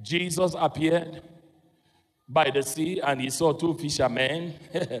 Jesus appeared by the sea and he saw two fishermen.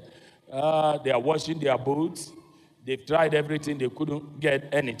 They are washing their boats. They've tried everything. They couldn't get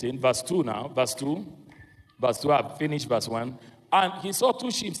anything. Verse 2 now. Verse 2. Verse 2, I've finished verse 1. And he saw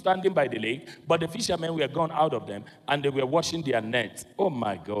two sheep standing by the lake, but the fishermen were gone out of them, and they were washing their nets. Oh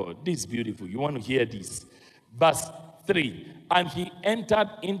my God, this is beautiful. You want to hear this? Verse 3. And he entered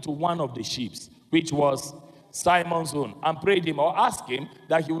into one of the ships, which was Simon's own, and prayed him or asked him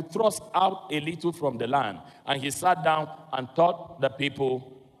that he would thrust out a little from the land. And he sat down and taught the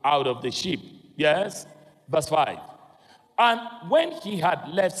people out of the sheep. Yes? Verse 5. And when he had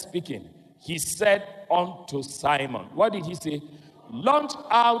left speaking, he said unto Simon, what did he say? Launch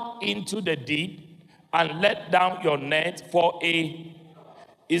out into the deep and let down your net for a...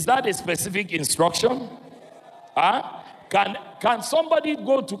 Is that a specific instruction? Huh? Can somebody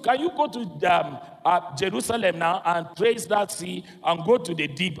go to... Can you go to Jerusalem now and trace that sea and go to the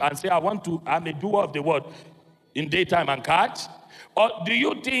deep and say, I'm a doer of the word in daytime and catch? Or do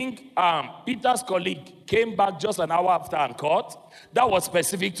you think Peter's colleague came back just an hour after and caught? That was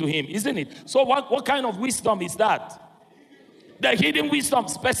specific to him, isn't it? So what kind of wisdom is that? The hidden wisdom,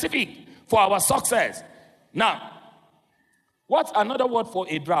 specific for our success. Now, what's another word for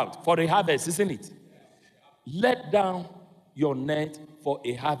a drought? For a harvest, isn't it? Let down your net for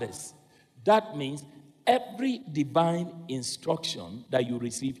a harvest. That means every divine instruction that you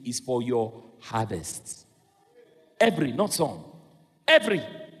receive is for your harvest. Every, not some. Every.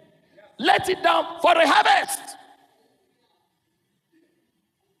 Let it down for a harvest.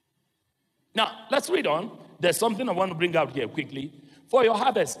 Now, let's read on. There's something I want to bring out here quickly. For your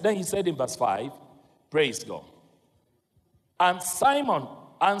harvest, then he said in verse 5, praise God. And Simon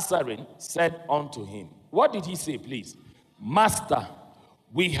answering said unto him, what did he say, please? Master,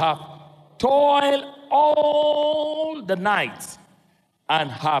 we have toiled all the night and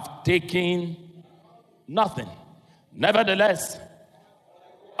have taken nothing. Nevertheless,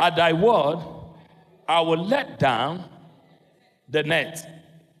 at thy word, I will let down the net.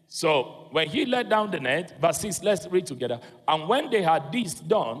 So when he let down the net, verse 6, let's read together. And when they had this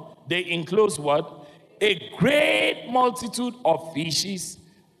done, they enclosed what? A great multitude of fishes,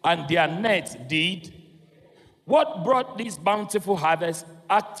 and their nets did. What brought this bountiful harvest?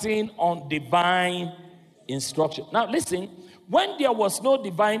 Acting on divine instruction. Now listen, when there was no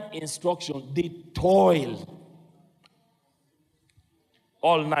divine instruction, they toiled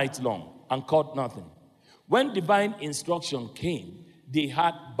all night long and caught nothing. When divine instruction came, they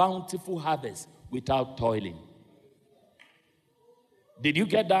had bountiful harvest without toiling. Did you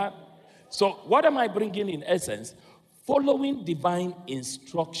get that? So what am I bringing in essence? Following divine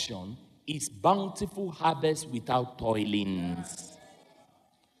instruction is bountiful harvest without toilings.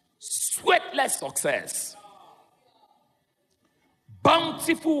 Sweatless success.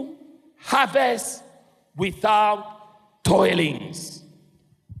 Bountiful harvest without toilings.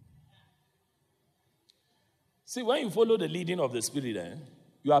 See, when you follow the leading of the Spirit,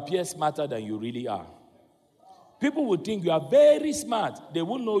 you appear smarter than you really are. People will think you are very smart. They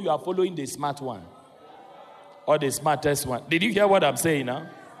won't know you are following the smart one or the smartest one. Did you hear what I'm saying now?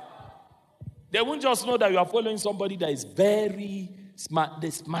 They won't just know that you are following somebody that is very smart,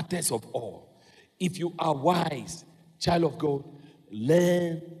 the smartest of all. If you are wise, child of God,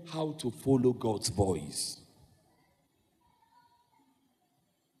 learn how to follow God's voice.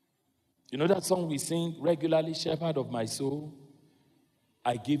 You know that song we sing regularly, Shepherd of my soul,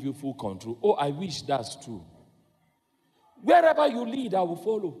 I give you full control. Oh, I wish that's true. Wherever you lead, I will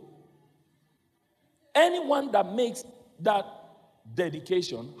follow. Anyone that makes that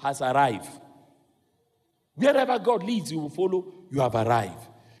dedication has arrived. Wherever God leads, you will follow, you have arrived.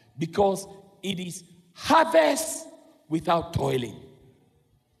 Because it is harvest without toiling.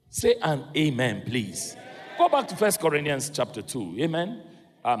 Say an amen, please. Go back to 1 Corinthians chapter 2. Amen.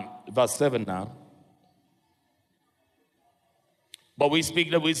 Verse 7 now. But we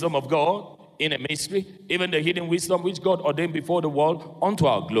speak the wisdom of God in a mystery, even the hidden wisdom which God ordained before the world unto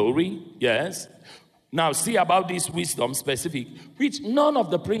our glory. Yes. Now see about this wisdom specific, which none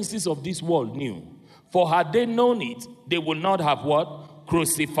of the princes of this world knew. For had they known it, they would not have what?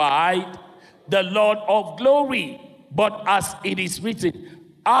 Crucified the Lord of glory. But as it is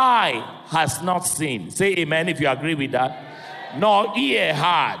written, eye has not seen. Say amen if you agree with that. Nor ear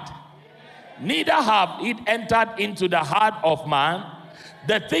heard, neither have it entered into the heart of man,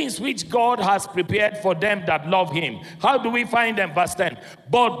 the things which God has prepared for them that love him. How do we find them? Verse 10.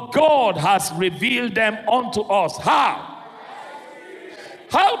 But God has revealed them unto us. How?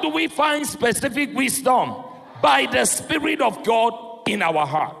 How do we find specific wisdom? By the Spirit of God in our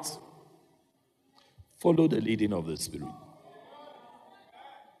hearts. Follow the leading of the Spirit.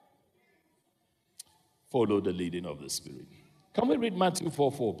 Follow the leading of the Spirit. Can we read Matthew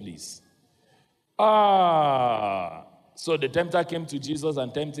 4:4, please? So the tempter came to Jesus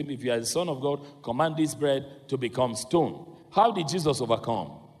and tempted him, if you are the Son of God, command this bread to become stone. How did Jesus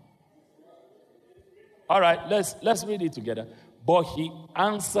overcome? All right, let's read it together. But he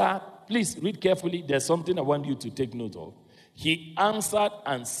answered, please read carefully. There's something I want you to take note of. He answered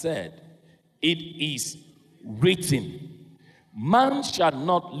and said, it is written. Man shall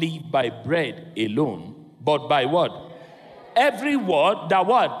not live by bread alone, but by what? Every word that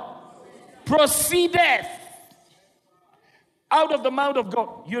what? Proceedeth out of the mouth of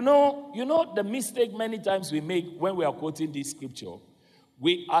God. You know the mistake many times we make when we are quoting this scripture.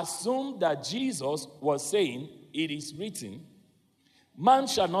 We assume that Jesus was saying, it is written, man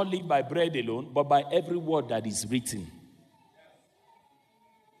shall not live by bread alone, but by every word that is written.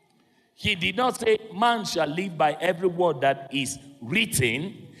 He did not say, man shall live by every word that is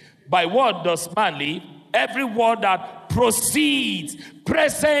written. By what does man live? Every word that proceeds,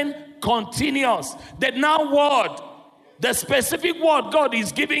 present, continuous. The now word, the specific word God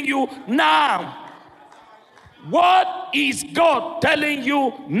is giving you now. What is God telling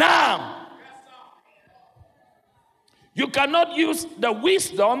you now? You cannot use the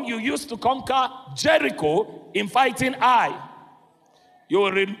wisdom you used to conquer Jericho in fighting Ai. You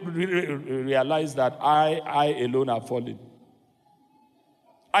will realize that I alone have fallen.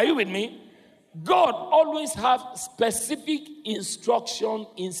 Are you with me? God always has specific instruction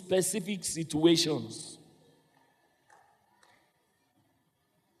in specific situations.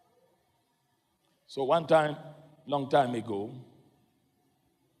 So one time, long time ago,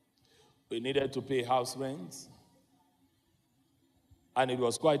 we needed to pay house rent. And it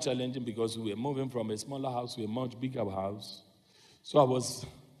was quite challenging because we were moving from a smaller house to a much bigger house. So I was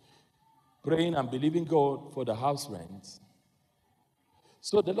praying and believing God for the house rent.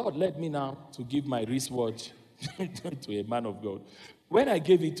 So the Lord led me now to give my wristwatch to a man of God. When I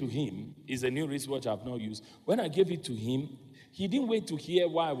gave it to him, it's a new wristwatch I've not used. When I gave it to him, he didn't wait to hear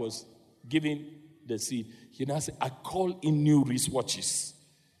why I was giving the seed. He now said, I call in new wristwatches.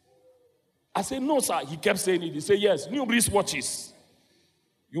 I said, no, sir. He kept saying it. He said, yes, new wristwatches.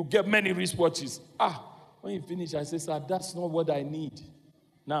 You get many wristwatches. When he finished, I said, sir, that's not what I need.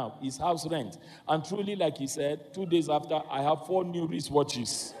 Now, it's house rent. And truly, like he said, 2 days after, I have 4 new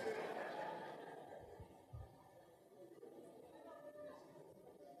wristwatches.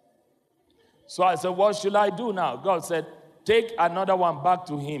 So I said, what should I do now? God said, take another one back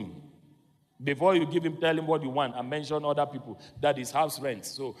to him. Before you give him, tell him what you want and mention other people. That is house rent.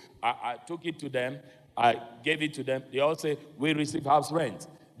 So I took it to them. I gave it to them. They all say, we receive house rent.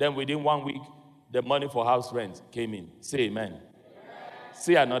 Then within 1 week, the money for house rent came in. Say amen. Amen.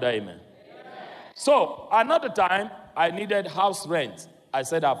 Say another amen. Amen. So another time, I needed house rent. I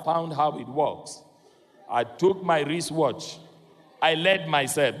said, I found how it works. I took my wristwatch. I led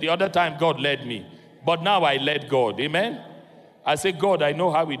myself. The other time, God led me. But now I led God. Amen. I said, God, I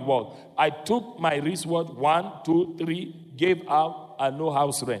know how it works. I took my wristwatch, 1, 2, 3, gave out, and no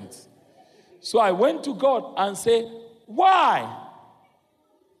house rent. So I went to God and said, why?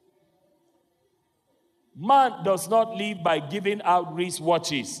 Man does not live by giving out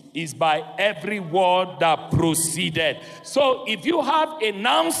wristwatches. It's by every word that proceeded. So if you have a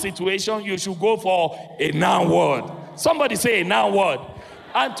noun situation, you should go for a noun word. Somebody say a noun word.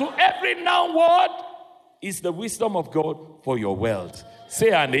 And to every noun word is the wisdom of God for your wealth.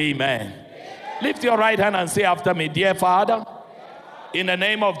 Say an amen. Lift your right hand and say after me, dear Father, in the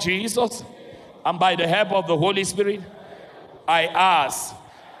name of Jesus and by the help of the Holy Spirit, I ask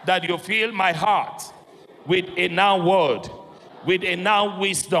that you fill my heart with a noun word, with a noun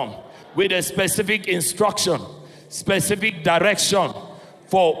wisdom, with a specific instruction, specific direction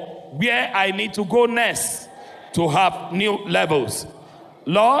for where I need to go next to have new levels.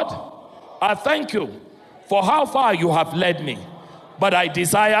 Lord, I thank you for how far you have led me, but I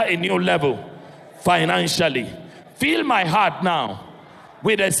desire a new level financially. Fill my heart now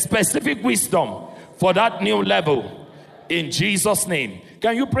with a specific wisdom for that new level in Jesus' name.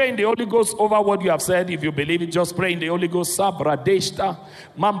 Can you pray in the Holy Ghost over what you have said? If you believe it, just pray in the Holy Ghost. Sabradeshta,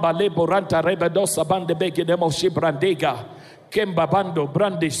 Mambale Boranta Rebedosa Bande Beke Demo Shibrandega, Kemba Bando,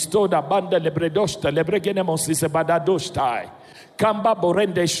 Brandish Stoda, Banda Lebredosta, Lebregenemosise Badadostai. Kamba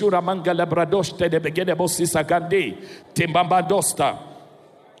borende shura manga labradoste de begede bosisa gande timbambadosta.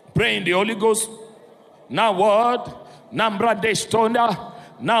 Pray in the Holy Ghost. Now word. Nambrande stonda.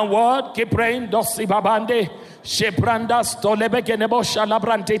 Now word. Keep praying. Dosi babande. Shebranda stolebegene bosha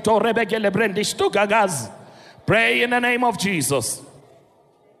labrante torebegele brendish to gagaz. Pray in the name of Jesus.